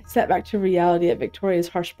 I sat back to reality at Victoria's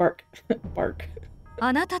harsh bark. bark.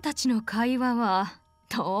 あなたたちの会話は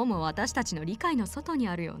どうも私たちの理解の外に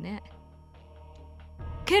あるよね。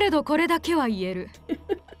けれどこれだけは言える。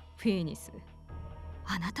フィニス、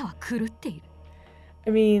あなたは狂っている。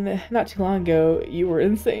I mean, not too long ago, you were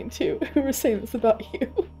insane too. Who were saying this about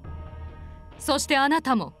you? そしてあな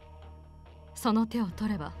たも。その手を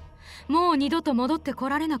取れば、もう二度と戻ってこ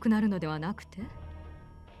られなくなるのではなくて。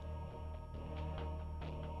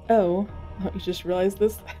Oh, you just realized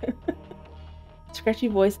this? A scratchy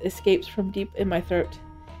voice escapes from deep in my throat.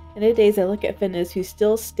 In a daze, I look at Finis, who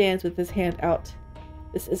still stands with his hand out.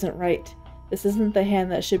 This isn't right. This isn't the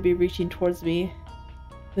hand that should be reaching towards me.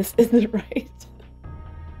 This isn't right.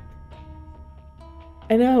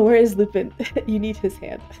 I know, where is Lupin? You need his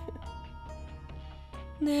hand.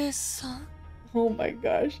 姉さん。 Oh my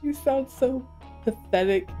gosh, you sound so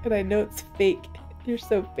pathetic, and I know it's fake. You're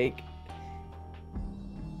so fake.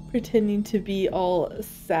 Pretending to be all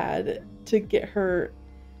sad to get her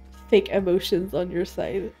fake emotions on your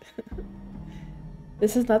side.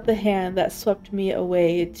 This is not the hand that swept me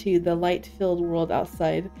away to the light-filled world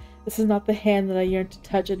outside. This is not the hand that I yearn to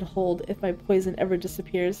touch and hold if my poison ever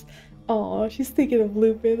disappears. Aw, she's thinking of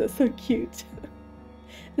Lupin. That's so cute.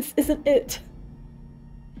 This isn't it.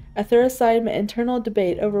 I throw aside my internal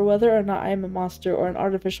debate over whether or not I am a monster or an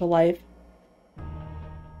artificial life.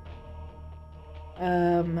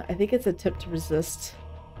 I think it's attempt to resist.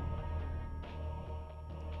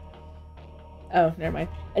 Oh, never mind.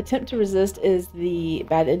 Attempt to resist is the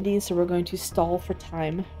bad ending, so we're going to stall for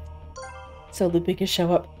time. So Lupin can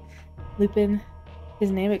show up. Lupin,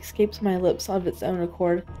 his name escapes my lips of its own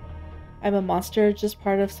accord. I'm a monster, just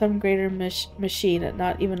part of some greater machine,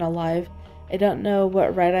 not even alive. I don't know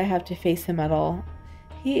what right I have to face him at all.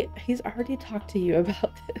 He's already talked to you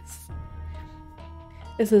about this.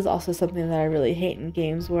 This is also something that I really hate in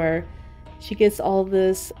games, where she gets all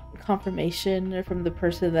this confirmation from the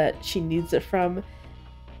person that she needs it from,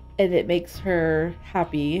 and it makes her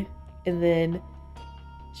happy, and then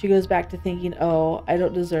she goes back to thinking, oh, I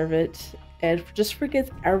don't deserve it, and just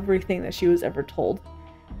forgets everything that she was ever told.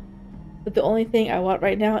 But the only thing I want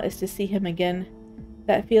right now is to see him again.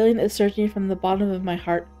 That feeling is surging from the bottom of my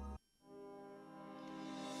heart.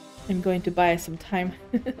 I'm going to buy some time.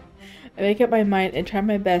 I make up my mind and try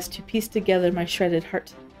my best to piece together my shredded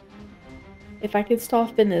heart. If I can stall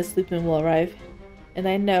Finis, Lupin will arrive, and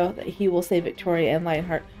I know that he will save Victoria and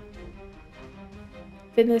Lionheart.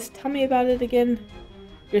 Finis, tell me about it again.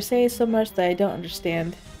 You're saying so much that I don't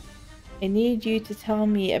understand. I need you to tell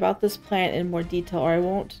me about this plan in more detail, or I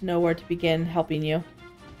won't know where to begin helping you.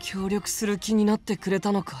 協力する気になってくれ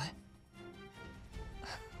たのかい？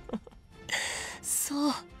そ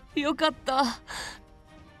う、よかった。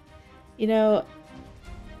You know,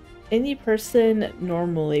 any person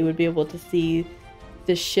normally would be able to see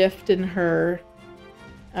the shift in her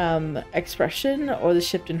expression, or the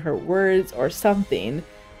shift in her words, or something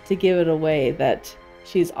to give it away that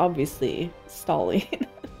she's obviously stalling.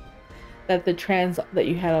 That the trans that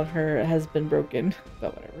you had on her has been broken,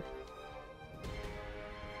 but whatever.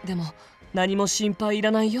 でも何も心配いら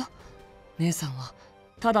ないよ。姉さんは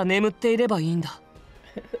ただ眠っていればいいんだ。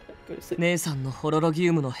姉さんのホロロギ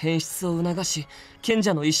ウムの変質を促し、賢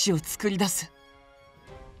者の石を作り出す。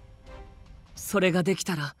それができ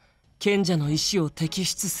たら賢者の石を摘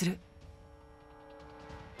出する。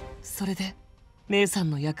それで姉さん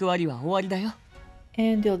の役割は終わりだよ。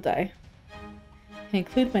And you'll die.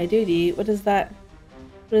 Include my duty? What does that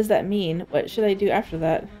mean? What should I do after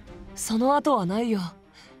that? その後はないよ。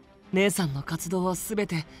姉さんの活動はすべ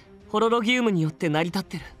てホロロギウムによって成り立っ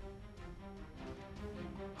てる。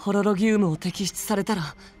ホロロギウムを摘出された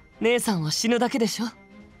ら姉さんは死ぬだけでしょ。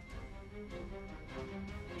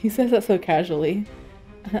He says that so casually.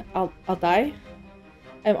 I'll die?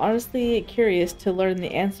 I'm honestly curious to learn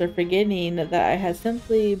the answer, forgetting that I had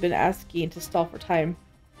simply been asking to stall for time.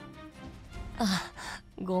 あ、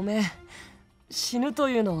ごめん。死ぬと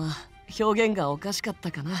いうのは表現がおかしかった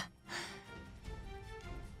かな。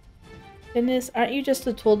Finis, aren't you just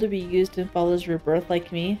a tool to be used in Father's rebirth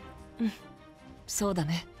like me? そうだ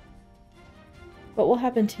ね。What will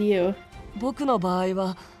happen to you? 僕の場合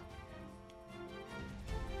は。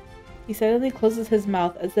He suddenly closes his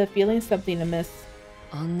mouth as if feeling something amiss.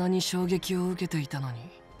 あんなに衝撃を受けていたのに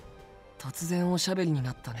突然おしゃべりに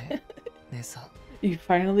なったね、姉さん。You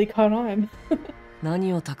finally caught on.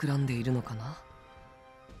 何を企んでいるのかな。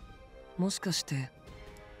もしかして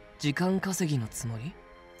時間稼ぎのつもり？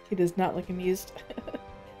 He does not look amused.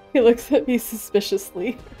 He looks at me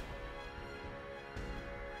suspiciously.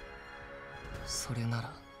 それな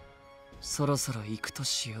らそろそろ行くと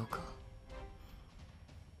しようか。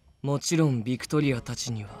もちろんビクトリアた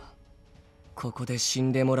ちにはここで死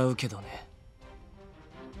んでもらうけどね。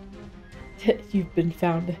You've been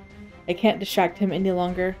found. I can't distract him any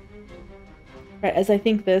longer. Right as I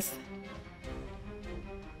think this,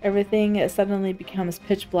 everything suddenly becomes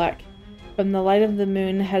pitch black. From the light of the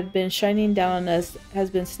moon had been shining down on us has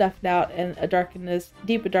been snuffed out, and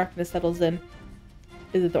deep darkness settles in.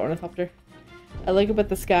 Is it the ornithopter? I look up at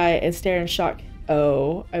the sky and stare in shock.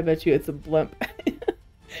 Oh, I bet you it's a blimp.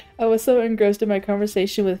 I was so engrossed in my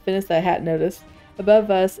conversation with Finis that I hadn't noticed. Above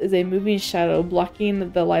us is a moving shadow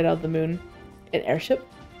blocking the light of the moon. An airship?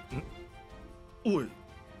 おい、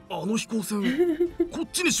あの飛行船、こっ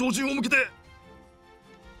ちに照準を向けて。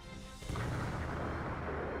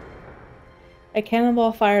A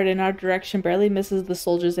cannonball fired in our direction barely misses the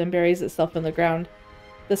soldiers and buries itself in the ground.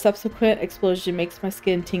 The subsequent explosion makes my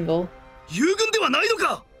skin tingle. 友軍ではないの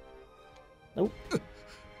か。Nope.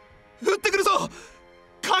 撃ってくるぞ。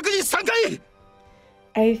各自3回。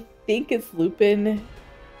I think it's Lupin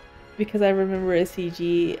because I remember a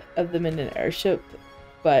CG of them in an airship,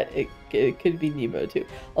 but it could be Nemo too.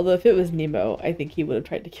 Although if it was Nemo, I think he would have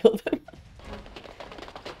tried to kill them.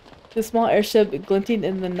 The small airship, glinting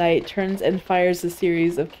in the night, turns and fires a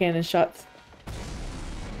series of cannon shots.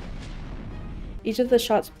 Each of the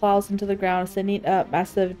shots plows into the ground, sending up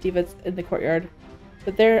massive divots in the courtyard.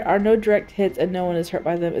 But there are no direct hits and no one is hurt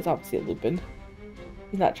by them. It's obviously Lupin.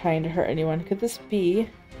 He's not trying to hurt anyone. Could this be...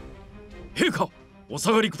 陛下、お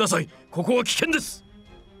下がりください。ここは危険です。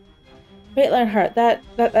 Wait, Lionheart, that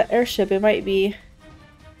airship, it might be...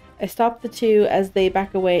 I stop the two as they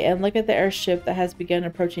back away and look at the airship that has begun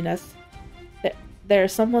approaching us. There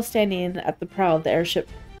is someone standing at the prow of the airship.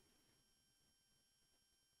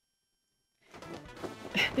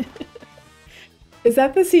 Is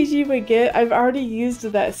that the CG we get? I've already used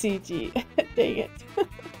that CG. Dang it.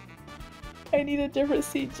 I need a different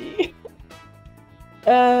CG.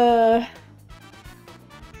 I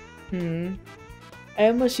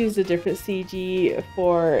almost used a different CG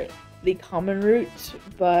for the common route,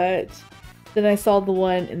 but then I saw the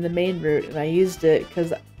one in the main route and I used it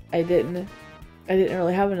because I didn't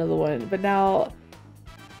really have another one. But now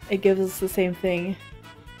it gives us the same thing.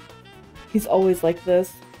 He's always like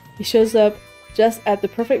this. He shows up just at the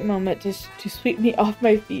perfect moment to sweep me off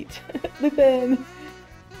my feet. Lupin!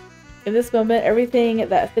 In this moment, everything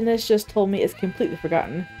that Finis just told me is completely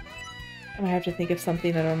forgotten. I might have to think of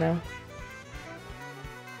something, I don't know.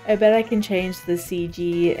 I bet I can change the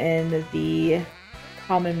CG and the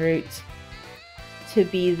common route to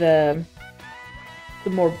be the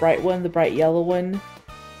more bright one, the bright yellow one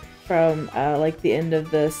from like the end of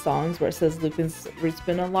the songs where it says Lupin's route's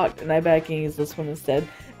been unlocked, and I bet I can use this one instead.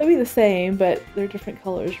 It'll be the same, but they're different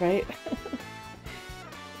colors, right?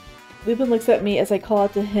 Lupin looks at me as I call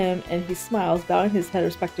out to him, and he smiles, bowing his head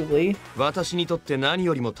respectively. 私にとって何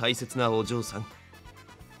よりも大切なお嬢さん。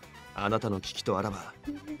あなたの危機とあらば、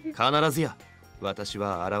必ずや私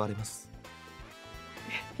は現れます。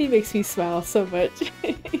He makes me smile so much.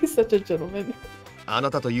 He's such a gentleman. あな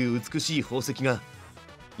たという美しい宝石が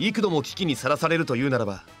幾度も危機にさらされるというなら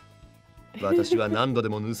ば、私は何度で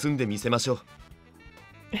も盗んでみせましょ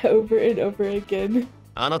う。Over and over again.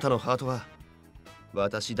 あなたのハートは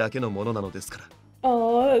私だけのものなのですから。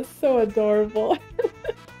Oh, that's so adorable.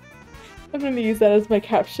 I'm gonna use that as my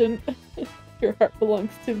caption. Your heart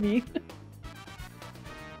belongs to me.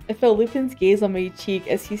 I felt Lupin's gaze on my cheek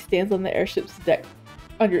as he stands on the airship's deck.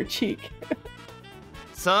 On your cheek.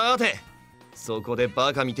 さて、そこで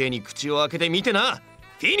バカみてえに口を開けてみてな、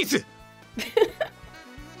フィニス。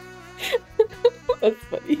That's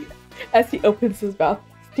funny. As he opens his mouth,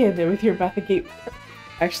 stand there with your mouth agape.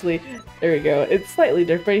 Actually, there we go. It's slightly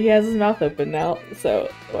different. He has his mouth open now, so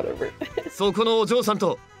whatever. そこのお嬢さん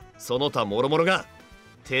とその他諸々が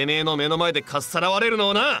てめえの目の前でかっさらわれるの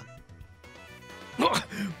をな。我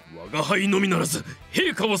が輩のみならず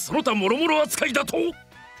陛下をその他諸々扱いだと。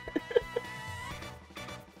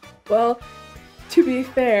Well, to be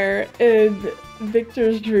fair, in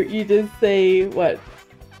Victor's route, you did say what,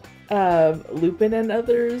 Lupin and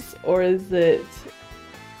others, or is it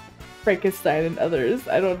Frankenstein and others?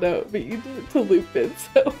 I don't know, but you did it to Lupin,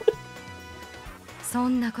 so. そ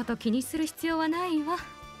んなこと気にする必要はないわ。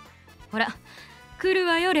ほら、来る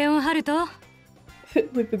わよレオンハルト。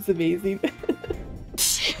Lupin's amazing.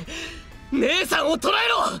 姉さんを捕らえ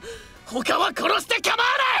ろ。他は殺して構わ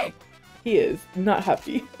ない。 He is not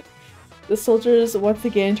happy. The soldiers once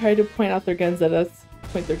again try to point out their guns at us.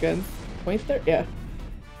 Point their guns. Point their... yeah.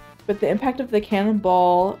 But the impact of the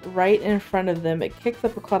cannonball right in front of them, it kicks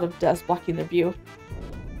up a cloud of dust blocking their view.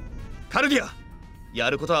 カルディア、や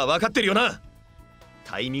ることは分かってるよな。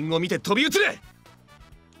タイミングを見て飛び移れ。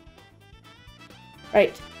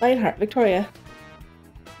Right, Lionheart, Victoria.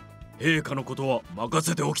 陛下のことは任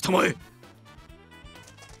せておきたまえ。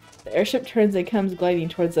 The airship turns and comes gliding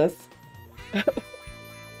towards us.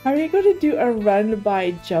 How are you going to do a run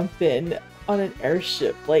by jump in on an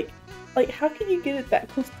airship? Like how can you get it that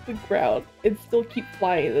close to the ground and still keep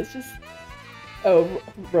flying? It's just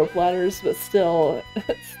rope ladders, but still.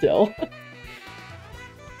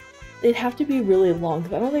 They'd have to be really long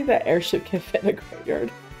because I don't think that airship can fit in a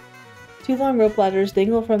courtyard. 2 long rope ladders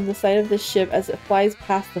dangle from the side of the ship as it flies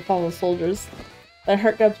past the fallen soldiers.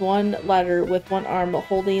 Lionheart grabs one ladder with one arm,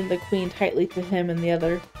 holding the queen tightly to him in the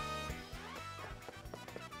other.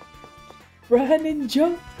 Run and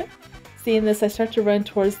jump! Seeing this, I start to run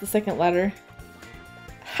towards the second ladder.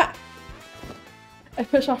 Ha! I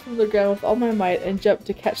push off from the ground with all my might and jump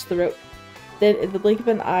to catch the rope. Then, in the blink of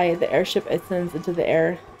an eye, the airship ascends into the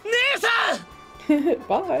air.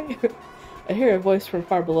 Bye! I hear a voice from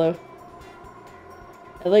far below.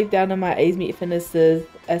 I look down on my eyes meet Finis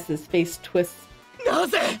as his face twists. な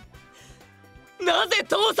ぜ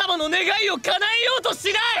父様の願いを叶えようと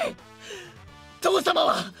しない。父様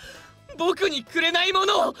は僕にくれないも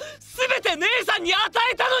のをすべて姉さんに与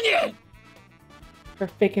えたのに。 Her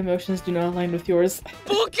fake emotions do not align with yours.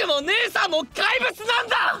 僕も姉さんも怪物なん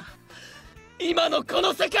だ。今のこ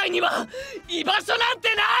の世界には居場所なんて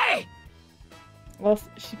ない。 Well,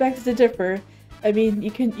 she begs to differ. I mean,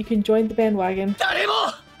 you can join the bandwagon. 誰も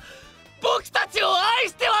僕たちを愛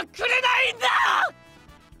してはくれないんだ。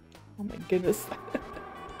 Oh my goodness.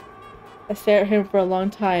 I stare at him for a long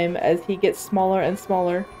time as he gets smaller and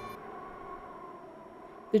smaller.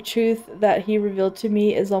 The truth that he revealed to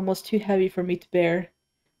me is almost too heavy for me to bear.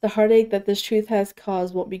 The heartache that this truth has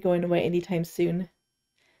caused won't be going away anytime soon.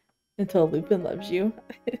 Until Lupin loves you.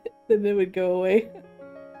 Then it would go away.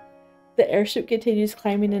 The airship continues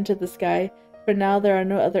climbing into the sky. For now, there are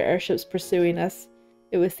no other airships pursuing us.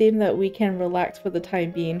 It would seem that we can relax for the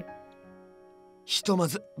time being. ひとま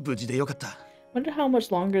ず無事でよかった。Wonder how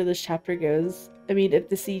much longer this chapter goes. I mean, if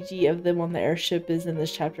the CG of them on the airship is in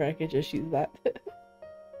this chapter, I could just use that.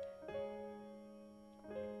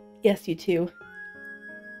 Yes, you too.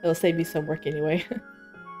 It'll save me some work anyway.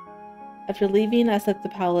 After leaving us at the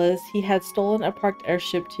palace, he had stolen a parked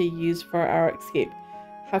airship to use for our escape.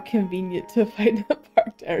 How convenient to find a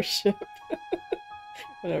parked airship.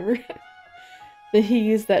 Whatever. Then he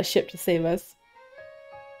used that ship to save us.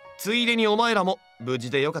 ついでにお前らも無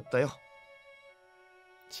事でよかったよ。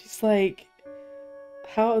 She's like,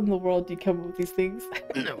 how in the world do you come up with these things?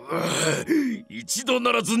 一度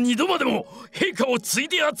ならず二度までも陛下をつい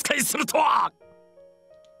で扱いするとは。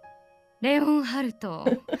レオンハルト、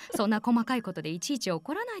そんな細かいことでいちいち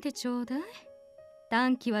怒らないでちょうだい。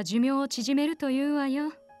短期は寿命を縮めるというわ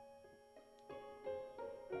よ。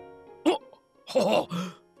は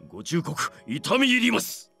あ、ご忠告痛み入りま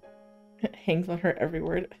す。Hangs on her every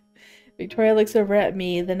word. Victoria looks over at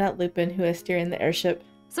me, then at Lupin, who is steering the airship.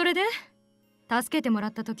 それで助けてもら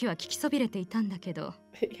った時は聞きそびれていたんだけど。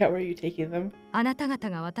Yeah, where are you taking them? あなた方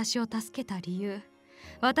が私を助けた理由、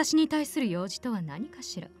私に対する用事とは何か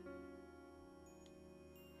しら。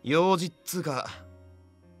用事っつうか、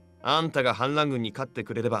あんたが反乱軍に勝って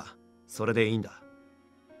くれればそれでいいんだ。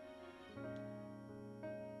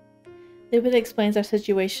Lupin explains our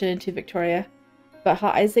situation to Victoria, about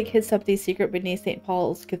how Isaac hid something secret beneath St.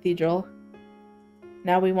 Paul's Cathedral.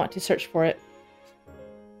 Now we want to search for it.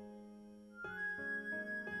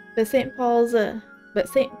 But St. Paul's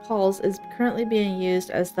is currently being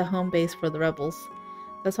used as the home base for the rebels.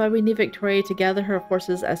 That's why we need Victoria to gather her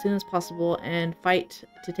forces as soon as possible and fight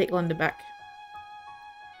to take London back.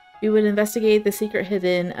 We would investigate the secret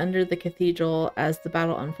hidden under the cathedral as the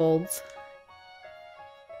battle unfolds.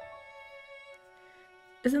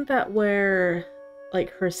 Isn't that where,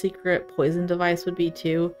 like, her secret poison device would be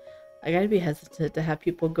too? I gotta be hesitant to have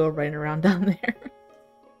people go running around down there.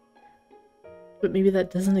 But maybe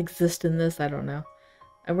that doesn't exist in this, I don't know.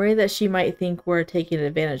 I'm worried that she might think we're taking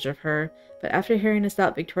advantage of her, but after hearing us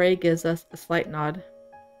out, Victoria gives us a slight nod.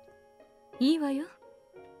 いいわよ。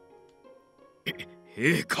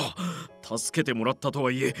陛下、助けてもらったと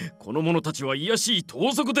はいえ、この者たちは卑しい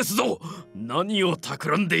盗賊ですぞ。何を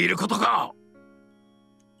企んでいることか。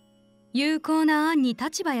有効な案に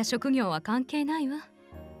立場や職業は関係ないわ。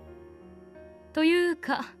という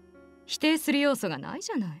か、否定する要素がない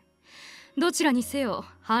じゃない。どちらにせよ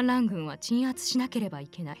反乱軍は鎮圧しなければい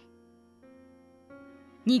けない。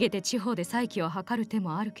逃げて地方で再起を図る手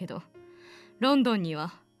もあるけど、ロンドンに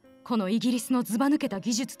はこのイギリスのずば抜けた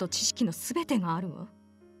技術と知識のすべてがあるわ。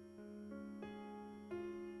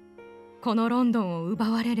このロンドンを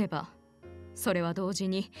奪われれば、それは同時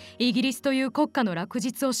にイギリスという国家の落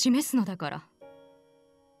日を示すのだから。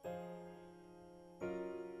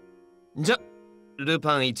じゃ、ル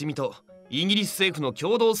パン一味とイギリス政府の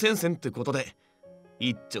共同戦線ってことで、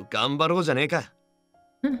一丁頑張ろうじゃねえか。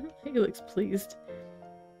He looks pleased.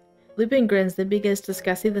 Lupin grins, then begins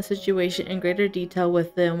discussing the situation in greater detail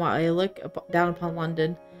with them while I look down upon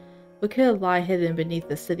London. What could lie hidden beneath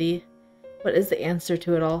the city? What is the answer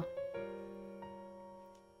to it all?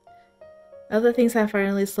 Now that things have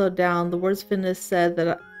finally slowed down, the words Finis said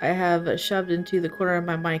that I have shoved into the corner of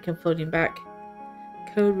my mind come floating back.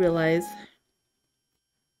 Code realize.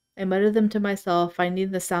 I muttered them to myself,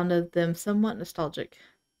 finding the sound of them somewhat nostalgic.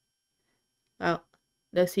 Wow,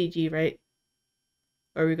 no CG, right?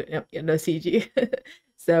 Or are we going? Yep, yeah, no CG.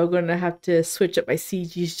 So I'm gonna have to switch up my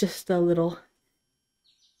CGs just a little.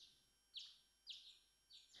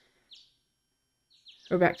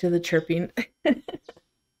 We're back to the chirping.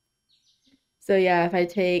 So yeah, if I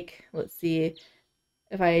take, let's see,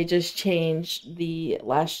 if I just change the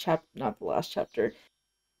last chapter, not the last chapter,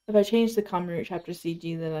 if I change the common root chapter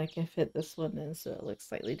CG, then I can fit this one in so it looks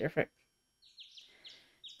slightly different.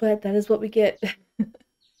 But that is what we get.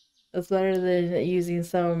 That's better than using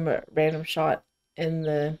some random shot in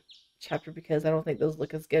the chapter because I don't think those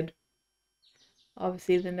look as good.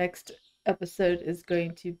 Obviously, the next episode is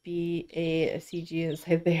going to be a CG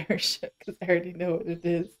inside the airship because I already know what it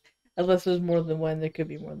is. Unless there's more than one, there could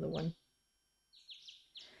be more than one.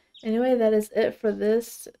 Anyway, that is it for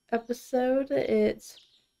this episode. It's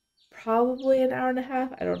probably an hour and a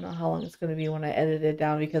half. I don't know how long it's going to be when I edit it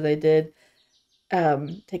down because I did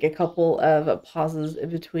take a couple of pauses in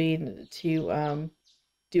between to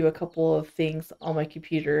do a couple of things on my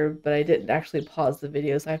computer, but I didn't actually pause the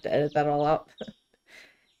video, so I have to edit that all out.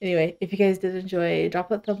 Anyway, if you guys did enjoy, drop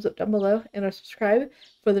a thumbs up down below and or subscribe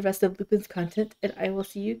for the rest of Lupin's content, and I will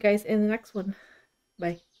see you guys in the next one.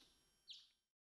 Bye.